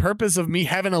is the purpose of me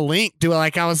having a link? Here,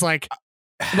 like,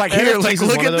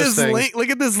 look at this link. Look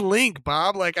at this link,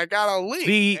 Bob. Like, I got a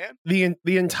link.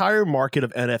 The entire market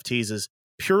of NFTs is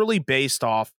purely based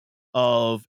off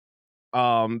of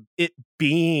it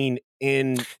being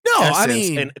in No,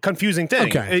 a confusing thing.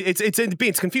 Okay.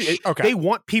 It's confusing. Okay. They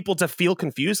want people to feel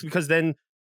confused because then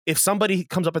if somebody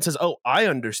comes up and says, "Oh, I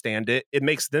understand it," it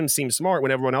makes them seem smart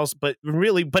when everyone else. But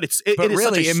really, it is really,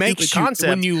 such a it makes stupid concept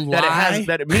when you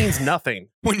that it means nothing.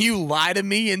 When you lie to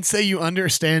me and say you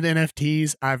understand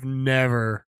NFTs, I've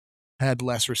never had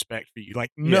less respect for you.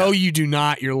 Like, no, you do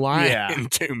not. You're lying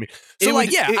to me. So,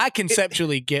 I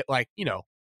conceptually get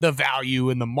the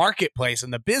value in the marketplace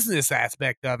and the business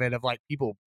aspect of it of like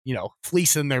people,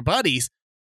 fleecing their buddies.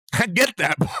 I get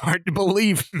that part.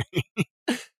 Believe me.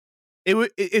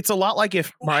 It's a lot like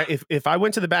if I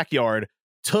went to the backyard,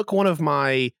 took one of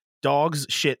my dog's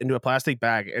shit into a plastic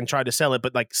bag and tried to sell it,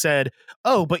 but like said,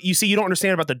 "Oh, but you see, you don't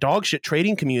understand about the dog shit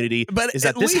trading community. But is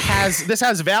that this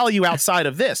has value outside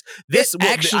of this? This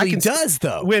actually does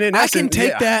though. When in essence, I can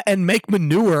take that and make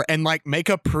manure and like make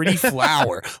a pretty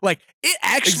flower. Like it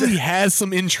actually has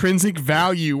some intrinsic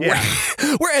value. Yeah.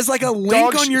 Whereas like a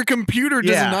link on your computer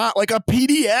does not. Like a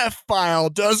PDF file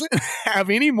doesn't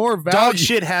have any more value. Dog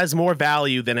shit has more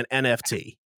value than an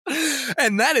NFT.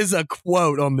 And that is a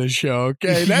quote on the show,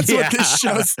 okay? That's what this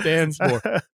show stands for.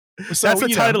 So, that's the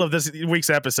title of this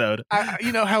week's episode.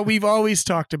 You know how we've always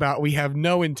talked about we have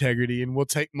no integrity and we'll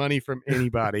take money from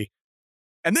anybody.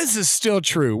 And this is still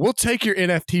true. We'll take your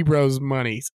NFT bros'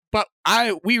 monies. But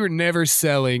we were never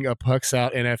selling a Pucks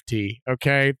Out NFT,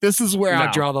 okay? This is where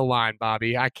I draw the line,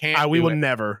 Bobby. I can't. We will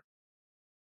never.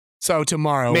 So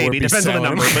tomorrow, maybe depends on the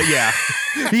number, but yeah.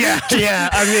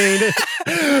 I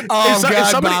mean,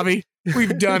 God, Bobby,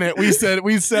 we've done it. We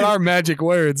said our magic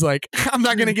words. Like, I'm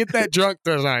not gonna get that drunk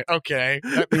tonight. Okay,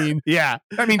 that means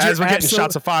as we're getting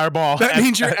shots of Fireball. That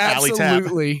means you're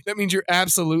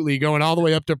absolutely going all the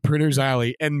way up to Printer's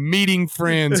Alley and meeting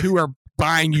friends who are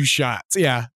buying you shots.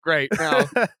 Yeah, great. Now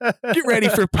get ready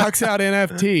for Pucks Out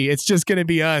NFT. It's just gonna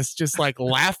be us, just like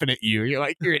laughing at you. You're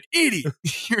like, you're an idiot.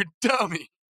 You're a dummy.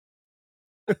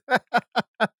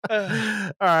 All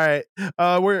right,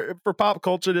 we're for pop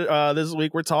culture this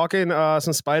week. We're talking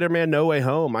some Spider-Man: No Way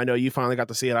Home. I know you finally got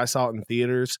to see it. I saw it in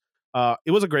theaters.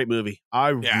 It was a great movie. I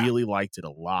really liked it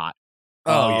a lot.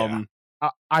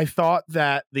 I thought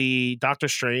that the Doctor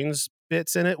Strange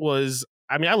bits in it was.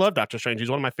 I mean, I love Doctor Strange. He's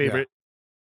one of my favorite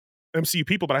MCU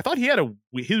people, but I thought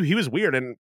he was weird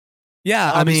and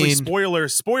obviously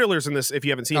spoilers in this if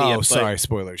you haven't seen it yet. Sorry,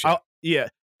 spoilers.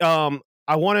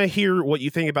 I want to hear what you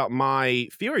think about my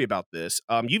theory about this.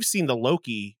 You've seen the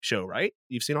Loki show, right?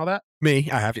 You've seen all that? Me,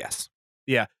 I have, yes.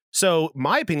 Yeah. So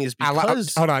my opinion is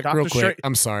because hold on, real quick.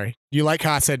 I'm sorry. You like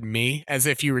how I said me as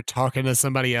if you were talking to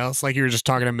somebody else, like you were just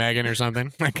talking to Megan or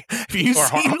something. Like, have you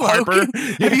seen Harper?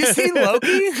 Loki? Have you seen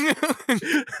Loki?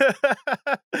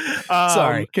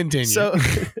 Sorry, continue. So,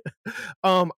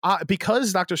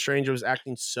 because Doctor Strange was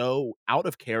acting so out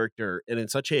of character and in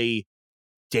such a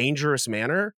dangerous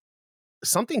manner,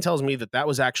 something tells me that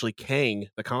was actually Kang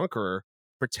the Conqueror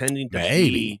pretending to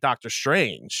be Doctor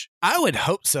Strange. I would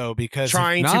hope so, because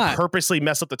trying to purposely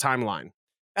mess up the timeline.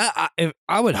 I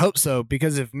would hope so,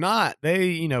 because if not,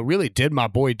 they really did my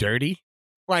boy dirty.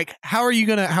 Like, how are you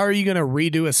gonna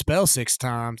redo a spell 6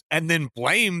 times and then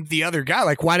blame the other guy?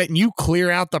 Like, why didn't you clear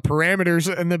out the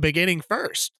parameters in the beginning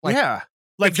first? Like,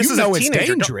 like this is a teenager. It's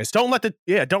dangerous. Don't let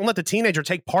the teenager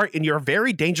take part in your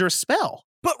very dangerous spell.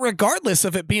 But regardless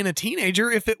of it being a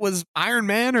teenager, if it was Iron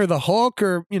Man or the Hulk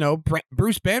or,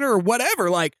 Bruce Banner or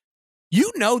whatever, like,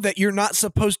 that you're not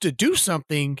supposed to do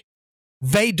something.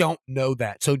 They don't know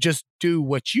that. So just do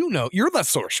what you know. You're the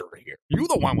sorcerer here. You're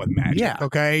the one with magic. Yeah.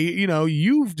 Okay.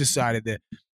 You've decided that.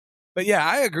 But yeah,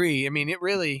 I agree. I mean, it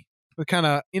really kind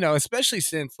of, especially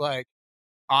since, like,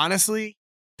 honestly,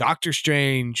 Doctor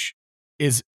Strange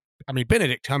is,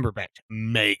 Benedict Cumberbatch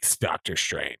makes Doctor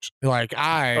Strange. Like,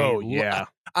 I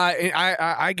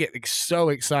get so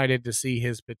excited to see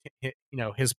his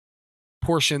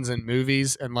portions in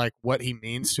movies and like what he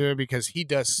means to him, because he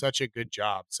does such a good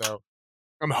job. So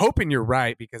I'm hoping you're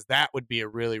right, because that would be a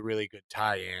really, really good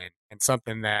tie-in and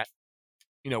something that,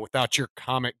 without your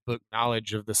comic book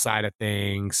knowledge of the side of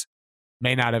things,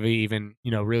 may not have even,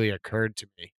 really occurred to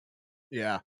me.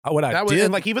 Yeah.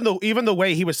 And like, even the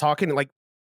way he was talking, like,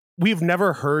 we've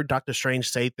never heard Doctor Strange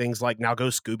say things like, "Now go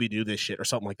Scooby-Doo this shit," or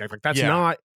something like that. Like, that's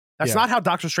not how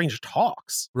Doctor Strange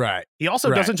talks. Right. He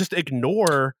also doesn't just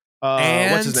ignore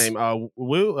what's his name?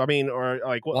 Wu. I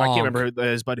can't remember who that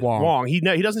is, but Wong. He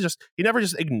never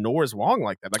just ignores Wong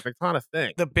like that. Like, that's not a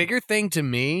thing. The bigger thing to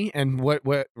me, and what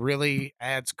really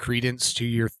adds credence to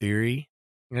your theory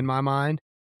in my mind,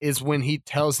 is when he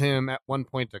tells him at one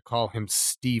point to call him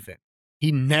Steven.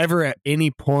 He never at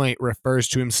any point refers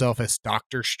to himself as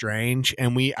Doctor Strange,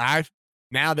 and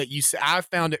now that you say, I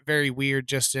found it very weird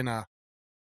just in a,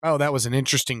 oh, that was an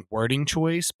interesting wording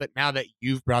choice. But now that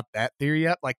you've brought that theory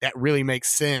up, like that really makes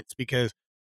sense because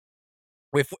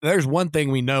if there's one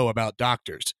thing we know about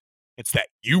doctors, it's that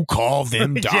you call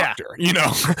them doctor, you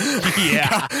know?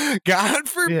 Yeah. God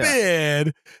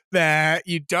forbid that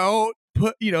you don't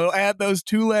put, add those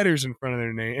 2 letters in front of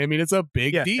their name. I mean, it's a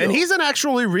big deal. And he's an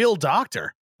actually real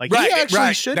doctor. Like, Right, he actually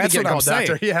right. should That's be getting what I'm called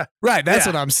doctor. saying. Yeah. Right. That's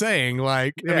Yeah. what I'm saying.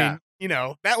 Like, I Yeah.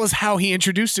 mean, that was how he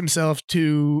introduced himself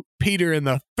to Peter in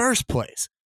the first place.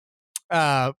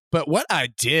 But what I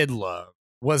did love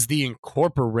was the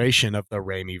incorporation of the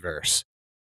Raimi-verse.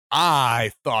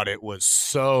 I thought it was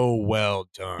so well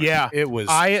done. Yeah. It was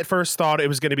I at first thought it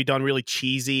was going to be done really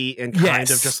cheesy and kind Yes.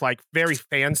 of just like very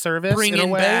fan service in a bringing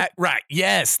way. back. Right.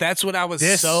 Yes. That's what I was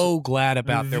so glad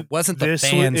about. There wasn't the this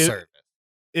fan was- service.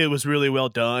 It was really well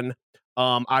done.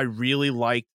 I really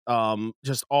liked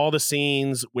just all the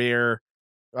scenes where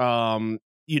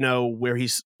where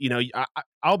he's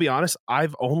I'll be honest,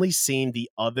 I've only seen the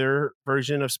other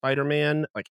version of Spider-Man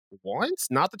like once,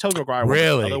 not the Tobey Maguire one,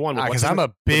 Really? the other one. Because I'm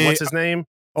a big. What's his name?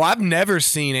 Oh, I've never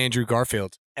seen Andrew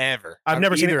Garfield ever. I've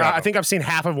never seen it. either of I them. think I've seen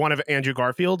half of one of Andrew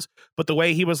Garfield's, but the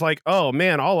way he was like, "Oh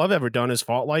man, all I've ever done is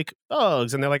fought like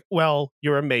thugs," and they're like, "Well,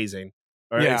 you're amazing,"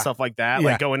 or Yeah. and stuff like that. Yeah.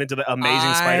 Like going into the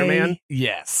Amazing Spider-Man.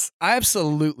 Yes,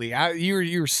 absolutely.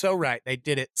 You're so right. They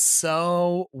did it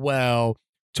so well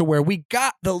to where we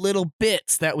got the little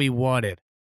bits that we wanted,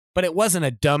 but it wasn't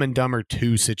a Dumb and Dumber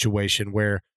 2 situation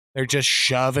where they're just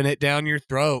shoving it down your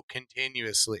throat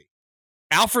continuously.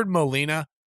 Alfred Molina,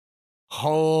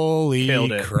 holy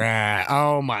Killed it. crap!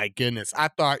 Oh my goodness! I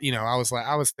thought,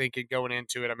 I was thinking going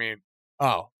into it. I mean,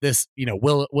 this,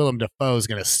 Willem Dafoe is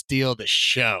going to steal the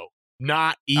show.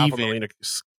 Not Alfred even. Molina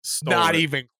stole Not it.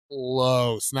 even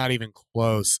close. Not even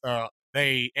close.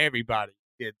 Everybody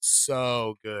did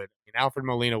so good. I mean, Alfred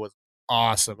Molina was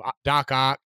awesome. Doc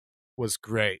Ock was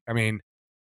great. I mean,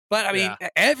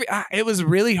 it was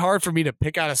really hard for me to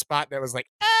pick out a spot that was like,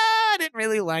 I didn't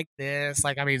really like this.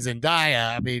 Like, I mean,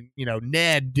 Zendaya. I mean,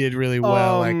 Ned did really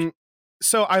well.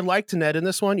 So I liked Ned in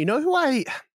this one. You know who I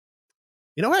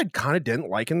kind of didn't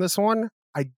like in this one?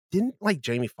 I didn't like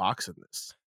Jamie Foxx in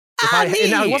this.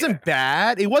 Now it wasn't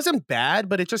bad. It wasn't bad,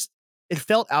 but it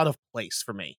felt out of place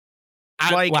for me.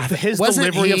 His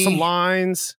delivery of some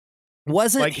lines,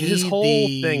 wasn't like his whole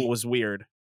thing was weird.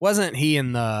 Wasn't he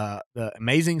in the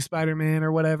Amazing Spider-Man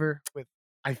or whatever?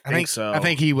 I think so. I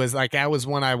think he was like, that was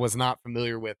one I was not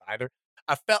familiar with either.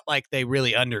 I felt like they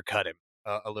really undercut him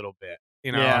a little bit.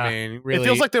 Yeah. I mean, really, it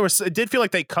feels like it did feel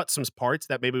like they cut some parts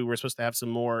that maybe we were supposed to have some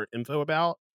more info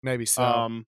about. maybe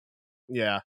so.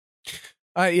 Yeah.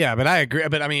 Yeah, but I agree.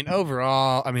 But I mean,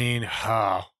 overall, I mean,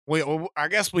 I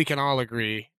guess we can all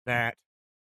agree that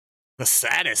the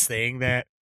saddest thing that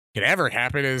could ever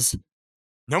happen is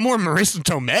no more Marissa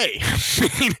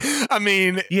Tomei. I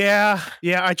mean, Yeah.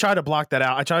 I try to block that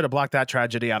out. I try to block that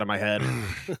tragedy out of my head.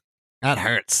 that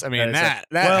hurts. I mean, that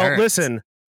well, hurts. listen.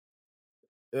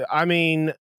 I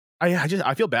mean,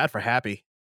 I feel bad for Happy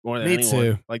more than Me anyone.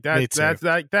 too. Like Me too.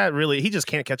 that really, he just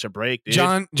can't catch a break, dude.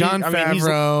 John I mean, he's-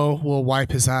 Favreau will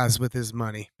wipe his eyes with his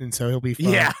money, and so he'll be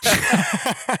fine. Yeah.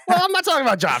 Well, I'm not talking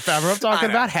about John Favreau. I'm talking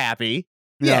I know. about Happy.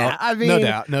 No, Yeah, I mean, no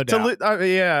doubt.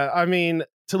 I mean,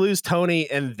 to lose Tony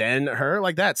and then her,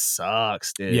 like that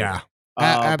sucks, dude. Yeah,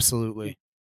 absolutely.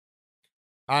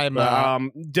 I'm.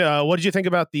 What did you think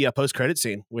about the post-credit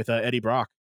scene with Eddie Brock?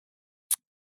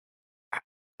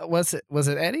 Was it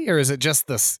Eddie, or is it just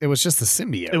this? It was just the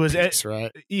symbiote. It was piece,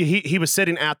 right. He was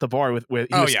sitting at the bar with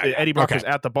Eddie Brock was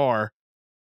at the bar.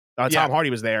 Tom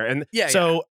Hardy was there, and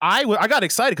I got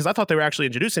excited because I thought they were actually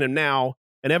introducing him now,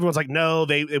 and everyone's like, no,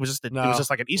 it was just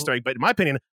like an Easter egg. But in my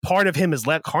opinion, part of him is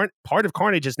left. Part of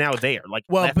Carnage is now there,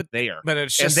 there, but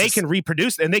it's and just they can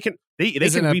reproduce, and they can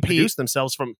reproduce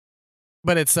themselves from.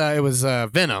 But it was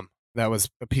Venom. That was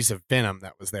a piece of Venom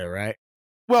that was there, right?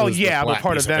 Well, was the yeah, but black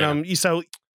part piece of of Venom. So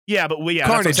yeah, but Carnage that's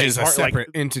what I'm saying. is a separate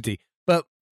entity, but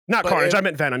not Carnage. I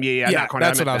meant Venom. Yeah, not Carnage.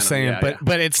 That's what I was saying. Yeah,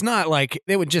 but it's not like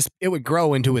it would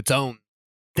grow into its own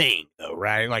thing, though,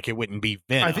 right? Like it wouldn't be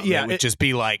Venom. It would just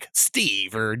be like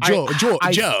Steve or Joe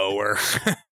or.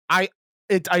 I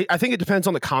think it depends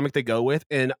on the comic they go with,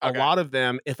 and a lot of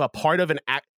them, if a part of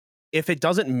if it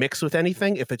doesn't mix with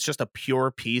anything, if it's just a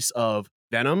pure piece of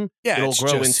Venom, it'll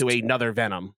grow into another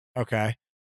Venom. Okay.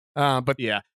 But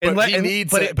yeah, he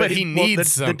needs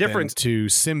the difference to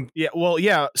Yeah, well,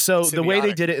 yeah. So the way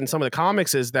they symbiotic. did it in some of the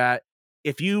comics is that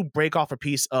if you break off a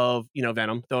piece of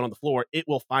Venom, throw it on the floor, it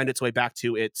will find its way back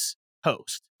to its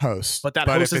host. But that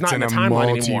host is not in the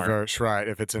timeline anymore. Multiverse, right?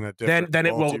 If it's in a different, then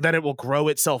it will grow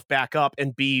itself back up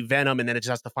and be Venom, and then it just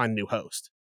has to find a new host.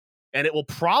 And it will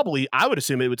probably, I would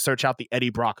assume, it would search out the Eddie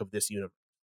Brock of this universe,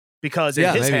 because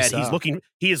in his head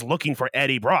he is looking for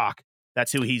Eddie Brock.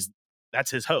 That's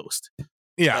his host.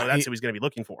 Yeah, so that's who he's going to be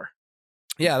looking for.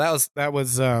 Yeah, that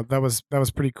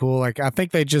was pretty cool. Like, I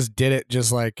think they just did it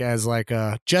just like as like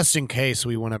just in case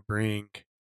we want to bring,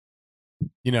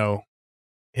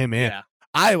 him in. Yeah.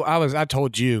 I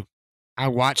told you, I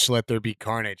watched Let There Be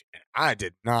Carnage, and I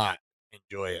did not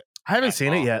enjoy it. I haven't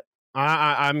seen it yet.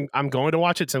 I'm going to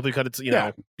watch it simply because it's we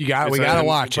gotta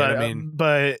watch it. I mean,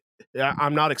 but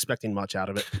I'm not expecting much out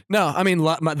of it. No, I mean,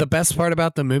 the best part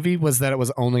about the movie was that it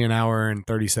was only an hour and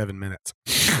 37 minutes.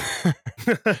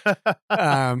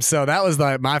 So that was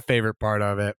like my favorite part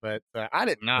of it, but I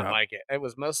did not like it. It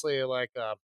was mostly like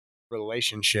a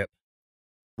relationship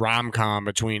rom-com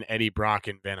between Eddie Brock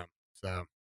and Venom. So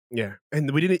yeah, and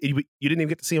you didn't even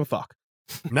get to see him fuck.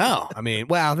 No, I mean,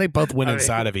 well, they both went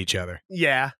inside of each other.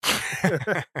 Yeah.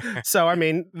 So, I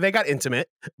mean, they got intimate.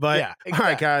 But, yeah, exactly.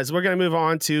 All right, guys, we're going to move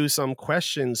on to some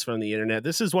questions from the internet.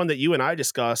 This is one that you and I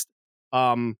discussed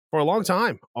for a long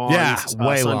time on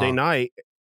Sunday night.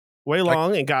 Way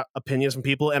long, and got opinions from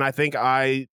people. And I think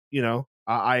I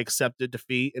accepted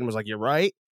defeat and was like, you're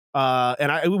right.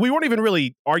 And we weren't even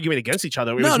really arguing against each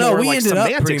other. It was more we like ended up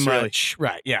semantics, pretty much.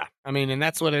 Really. Right, yeah. I mean, and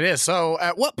that's what it is. So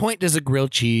at what point does a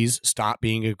grilled cheese stop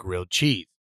being a grilled cheese?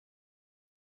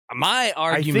 My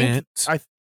argument...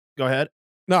 Go ahead.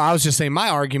 No, I was just saying my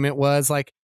argument was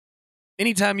like,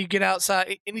 anytime you get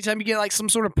outside, anytime you get like some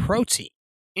sort of protein,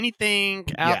 anything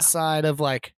outside of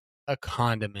like a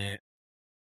condiment,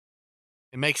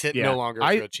 it makes it no longer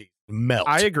a grilled cheese. Melt.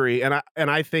 I agree. And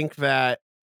I think that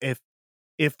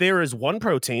if there is one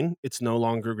protein, it's no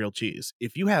longer grilled cheese.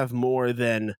 If you have more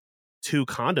than 2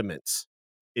 condiments,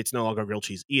 it's no longer grilled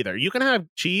cheese either. You can have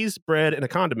cheese, bread, and a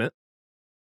condiment.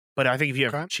 But I think if you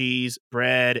have cheese,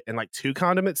 bread, and like 2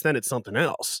 condiments, then it's something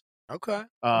else. Okay.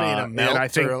 And I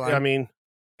think,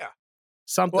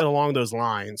 something along those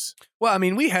lines. Well, I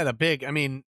mean, we had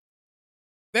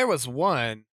there was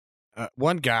one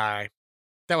guy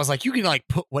that was like, you can like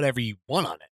put whatever you want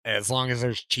on it as long as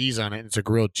there's cheese on it. It's a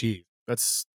grilled cheese.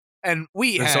 And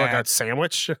we had like a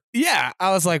sandwich. Yeah,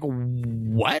 I was like,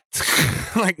 what?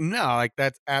 Like, no, like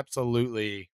that's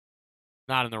absolutely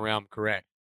not in the realm correct.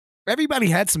 Everybody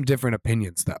had some different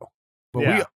opinions though,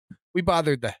 but we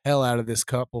bothered the hell out of this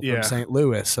couple from St.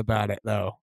 Louis about it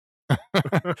though.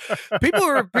 People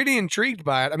were pretty intrigued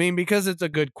by it. I mean, because it's a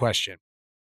good question.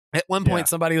 At one point,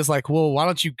 somebody was like, "Well, why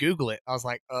don't you Google it?" I was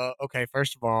like, "Okay,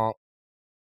 first of all,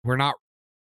 we're not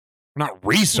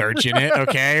researching it,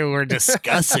 okay? We're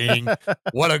discussing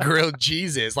what a grilled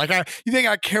cheese is. Like, you think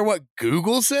I care what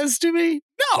Google says to me?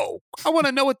 No. I want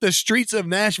to know what the streets of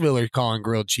Nashville are calling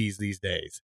grilled cheese these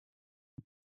days.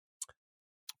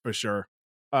 For sure.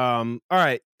 All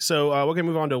right. So we're going to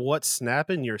move on to what's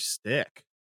snapping your stick.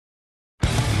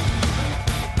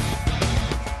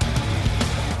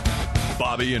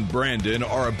 Bobby and Brandon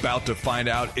are about to find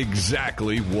out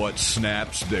exactly what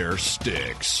snaps their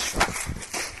sticks.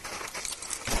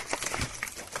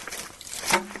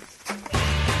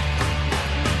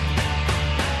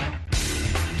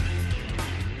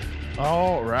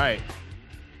 All right.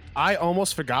 I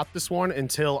almost forgot this one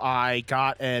until I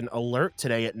got an alert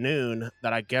today at noon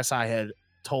that I guess I had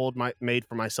made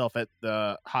for myself at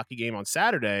the hockey game on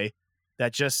Saturday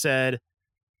that just said,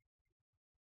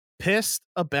 pissed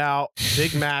about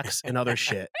Big Macs and other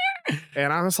shit.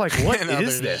 And I was like, what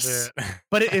is this?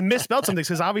 But it misspelled something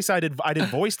because obviously I did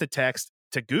voice the text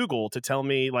to Google to tell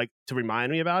me, like, to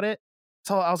remind me about it.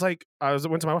 So I was like,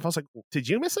 went to my wife. I was like, did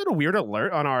you miss a weird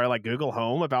alert on our like Google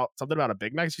Home about something about a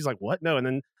Big Mac? She's like, what? No. And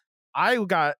then I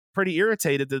got pretty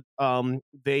irritated that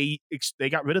they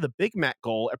got rid of the Big Mac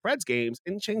goal at Preds games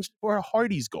and changed it for a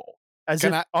Hardee's goal.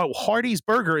 Hardee's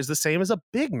burger is the same as a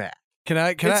Big Mac. Can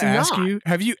I ask you,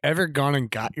 have you ever gone and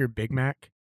got your Big Mac?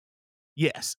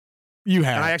 Yes. You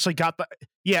have. And I actually got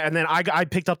and then I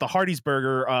picked up the Hardee's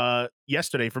burger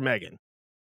yesterday for Megan.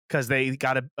 Because they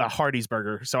got a Hardee's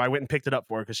burger, so I went and picked it up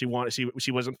for her because she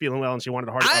wasn't feeling well and she wanted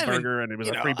a Hardee's burger, and it was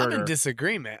a free burger. I'm in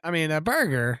disagreement. I mean, a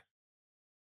burger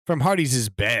from Hardee's is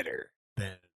better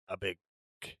than a Big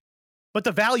Mac, but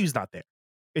the value's not there.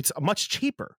 It's much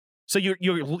cheaper, so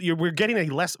we're getting a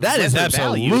less. That is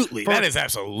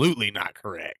absolutely not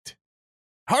correct.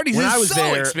 Hardee's is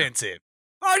so expensive.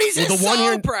 Hardee's is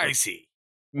so pricey.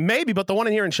 Maybe, but the one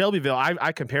in here in Shelbyville,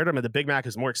 I compared them, and the Big Mac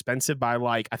is more expensive by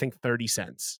like I think 30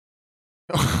 cents.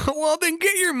 Well, then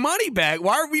get your money back.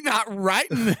 Why are we not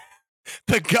writing?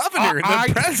 The governor,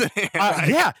 the president.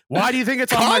 Yeah. Why do you think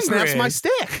it's on my snaps, my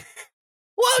stick?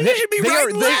 Well, you should be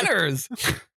writing letters.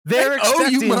 They're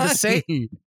expecting the same.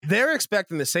 They're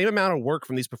expecting the same amount of work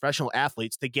from these professional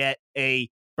athletes to get a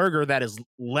burger that is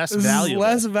less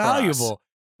valuable.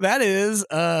 That is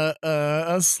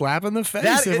a slap in the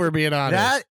face, if we're being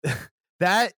honest.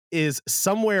 That is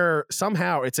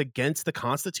somehow it's against the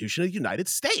Constitution of the United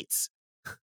States.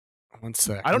 One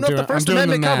sec. I don't know if the First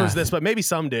Amendment covers this, but maybe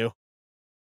some do.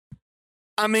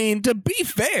 I mean, to be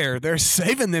fair, they're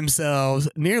saving themselves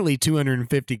nearly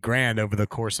 $250,000 over the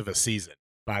course of a season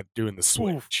by doing the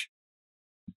switch.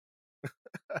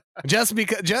 Just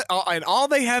because, and all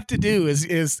they have to do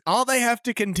is all they have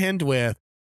to contend with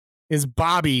is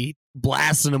Bobby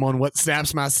blasting them on what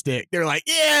snaps my stick. They're like,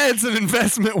 yeah, it's an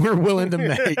investment we're willing to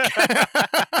make.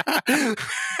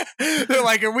 They're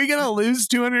like, are we going to lose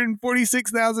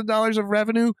 $246,000 of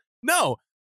revenue? No.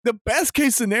 The best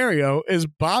case scenario is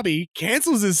Bobby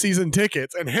cancels his season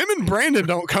tickets and him and Brandon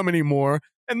don't come anymore.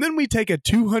 And then we take a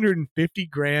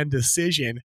 $250,000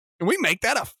 decision and we make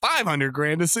that a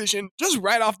 $500,000 decision just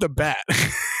right off the bat.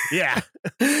 Yeah.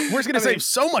 We're just going to save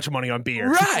so much money on beer.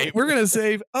 Right. We're going to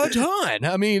save a ton.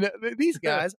 I mean, these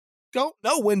guys don't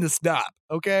know when to stop.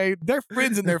 Okay. Their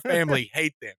friends and their family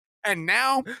hate them. And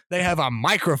now they have a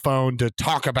microphone to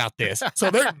talk about this.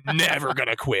 So they're never going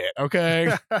to quit.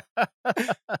 Okay.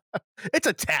 It's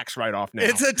a tax write-off now.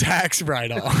 It's a tax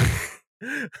write-off.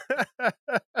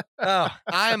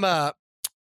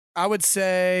 I would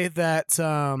say that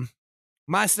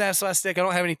my snaps, my stick, I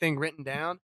don't have anything written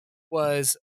down,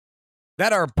 was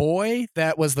that our boy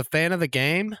that was the fan of the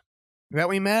game that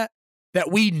we met, that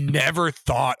we never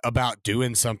thought about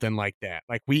doing something like that.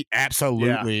 Like we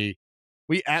absolutely,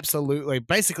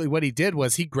 basically what he did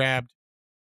was he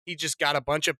just got a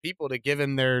bunch of people to give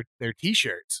him their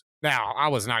t-shirts. Now, I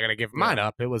was not going to give mine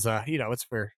up. It was, it's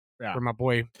for my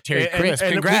boy, Terry Chris.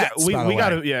 And congrats, we got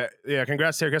to,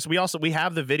 congrats, Terry Chris. We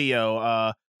have the video.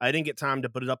 I didn't get time to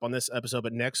put it up on this episode,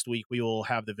 but next week we will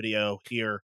have the video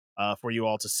here for you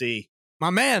all to see. My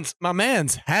man's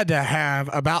had to have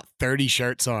about 30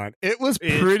 shirts on. It was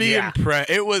pretty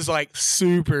impressive. It was like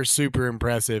super, super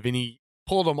impressive. And he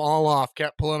pulled them all off,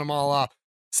 kept pulling them all off.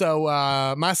 So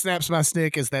my snaps, my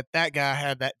stick is that guy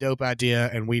had that dope idea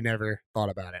and we never thought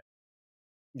about it.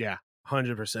 Yeah,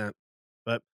 100%.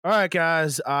 But all right,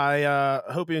 guys, I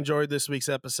hope you enjoyed this week's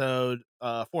episode.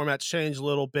 Format's changed a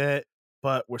little bit,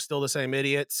 but we're still the same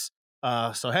idiots.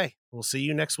 So, hey, we'll see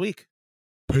you next week.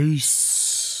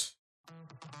 Peace.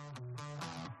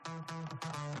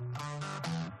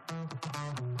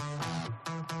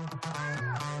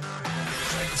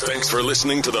 Thanks for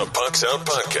listening to the Pucks Out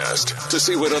Podcast. To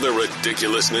see what other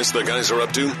ridiculousness the guys are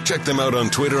up to, check them out on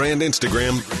Twitter and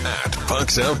Instagram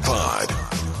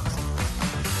 @PucksOutPod.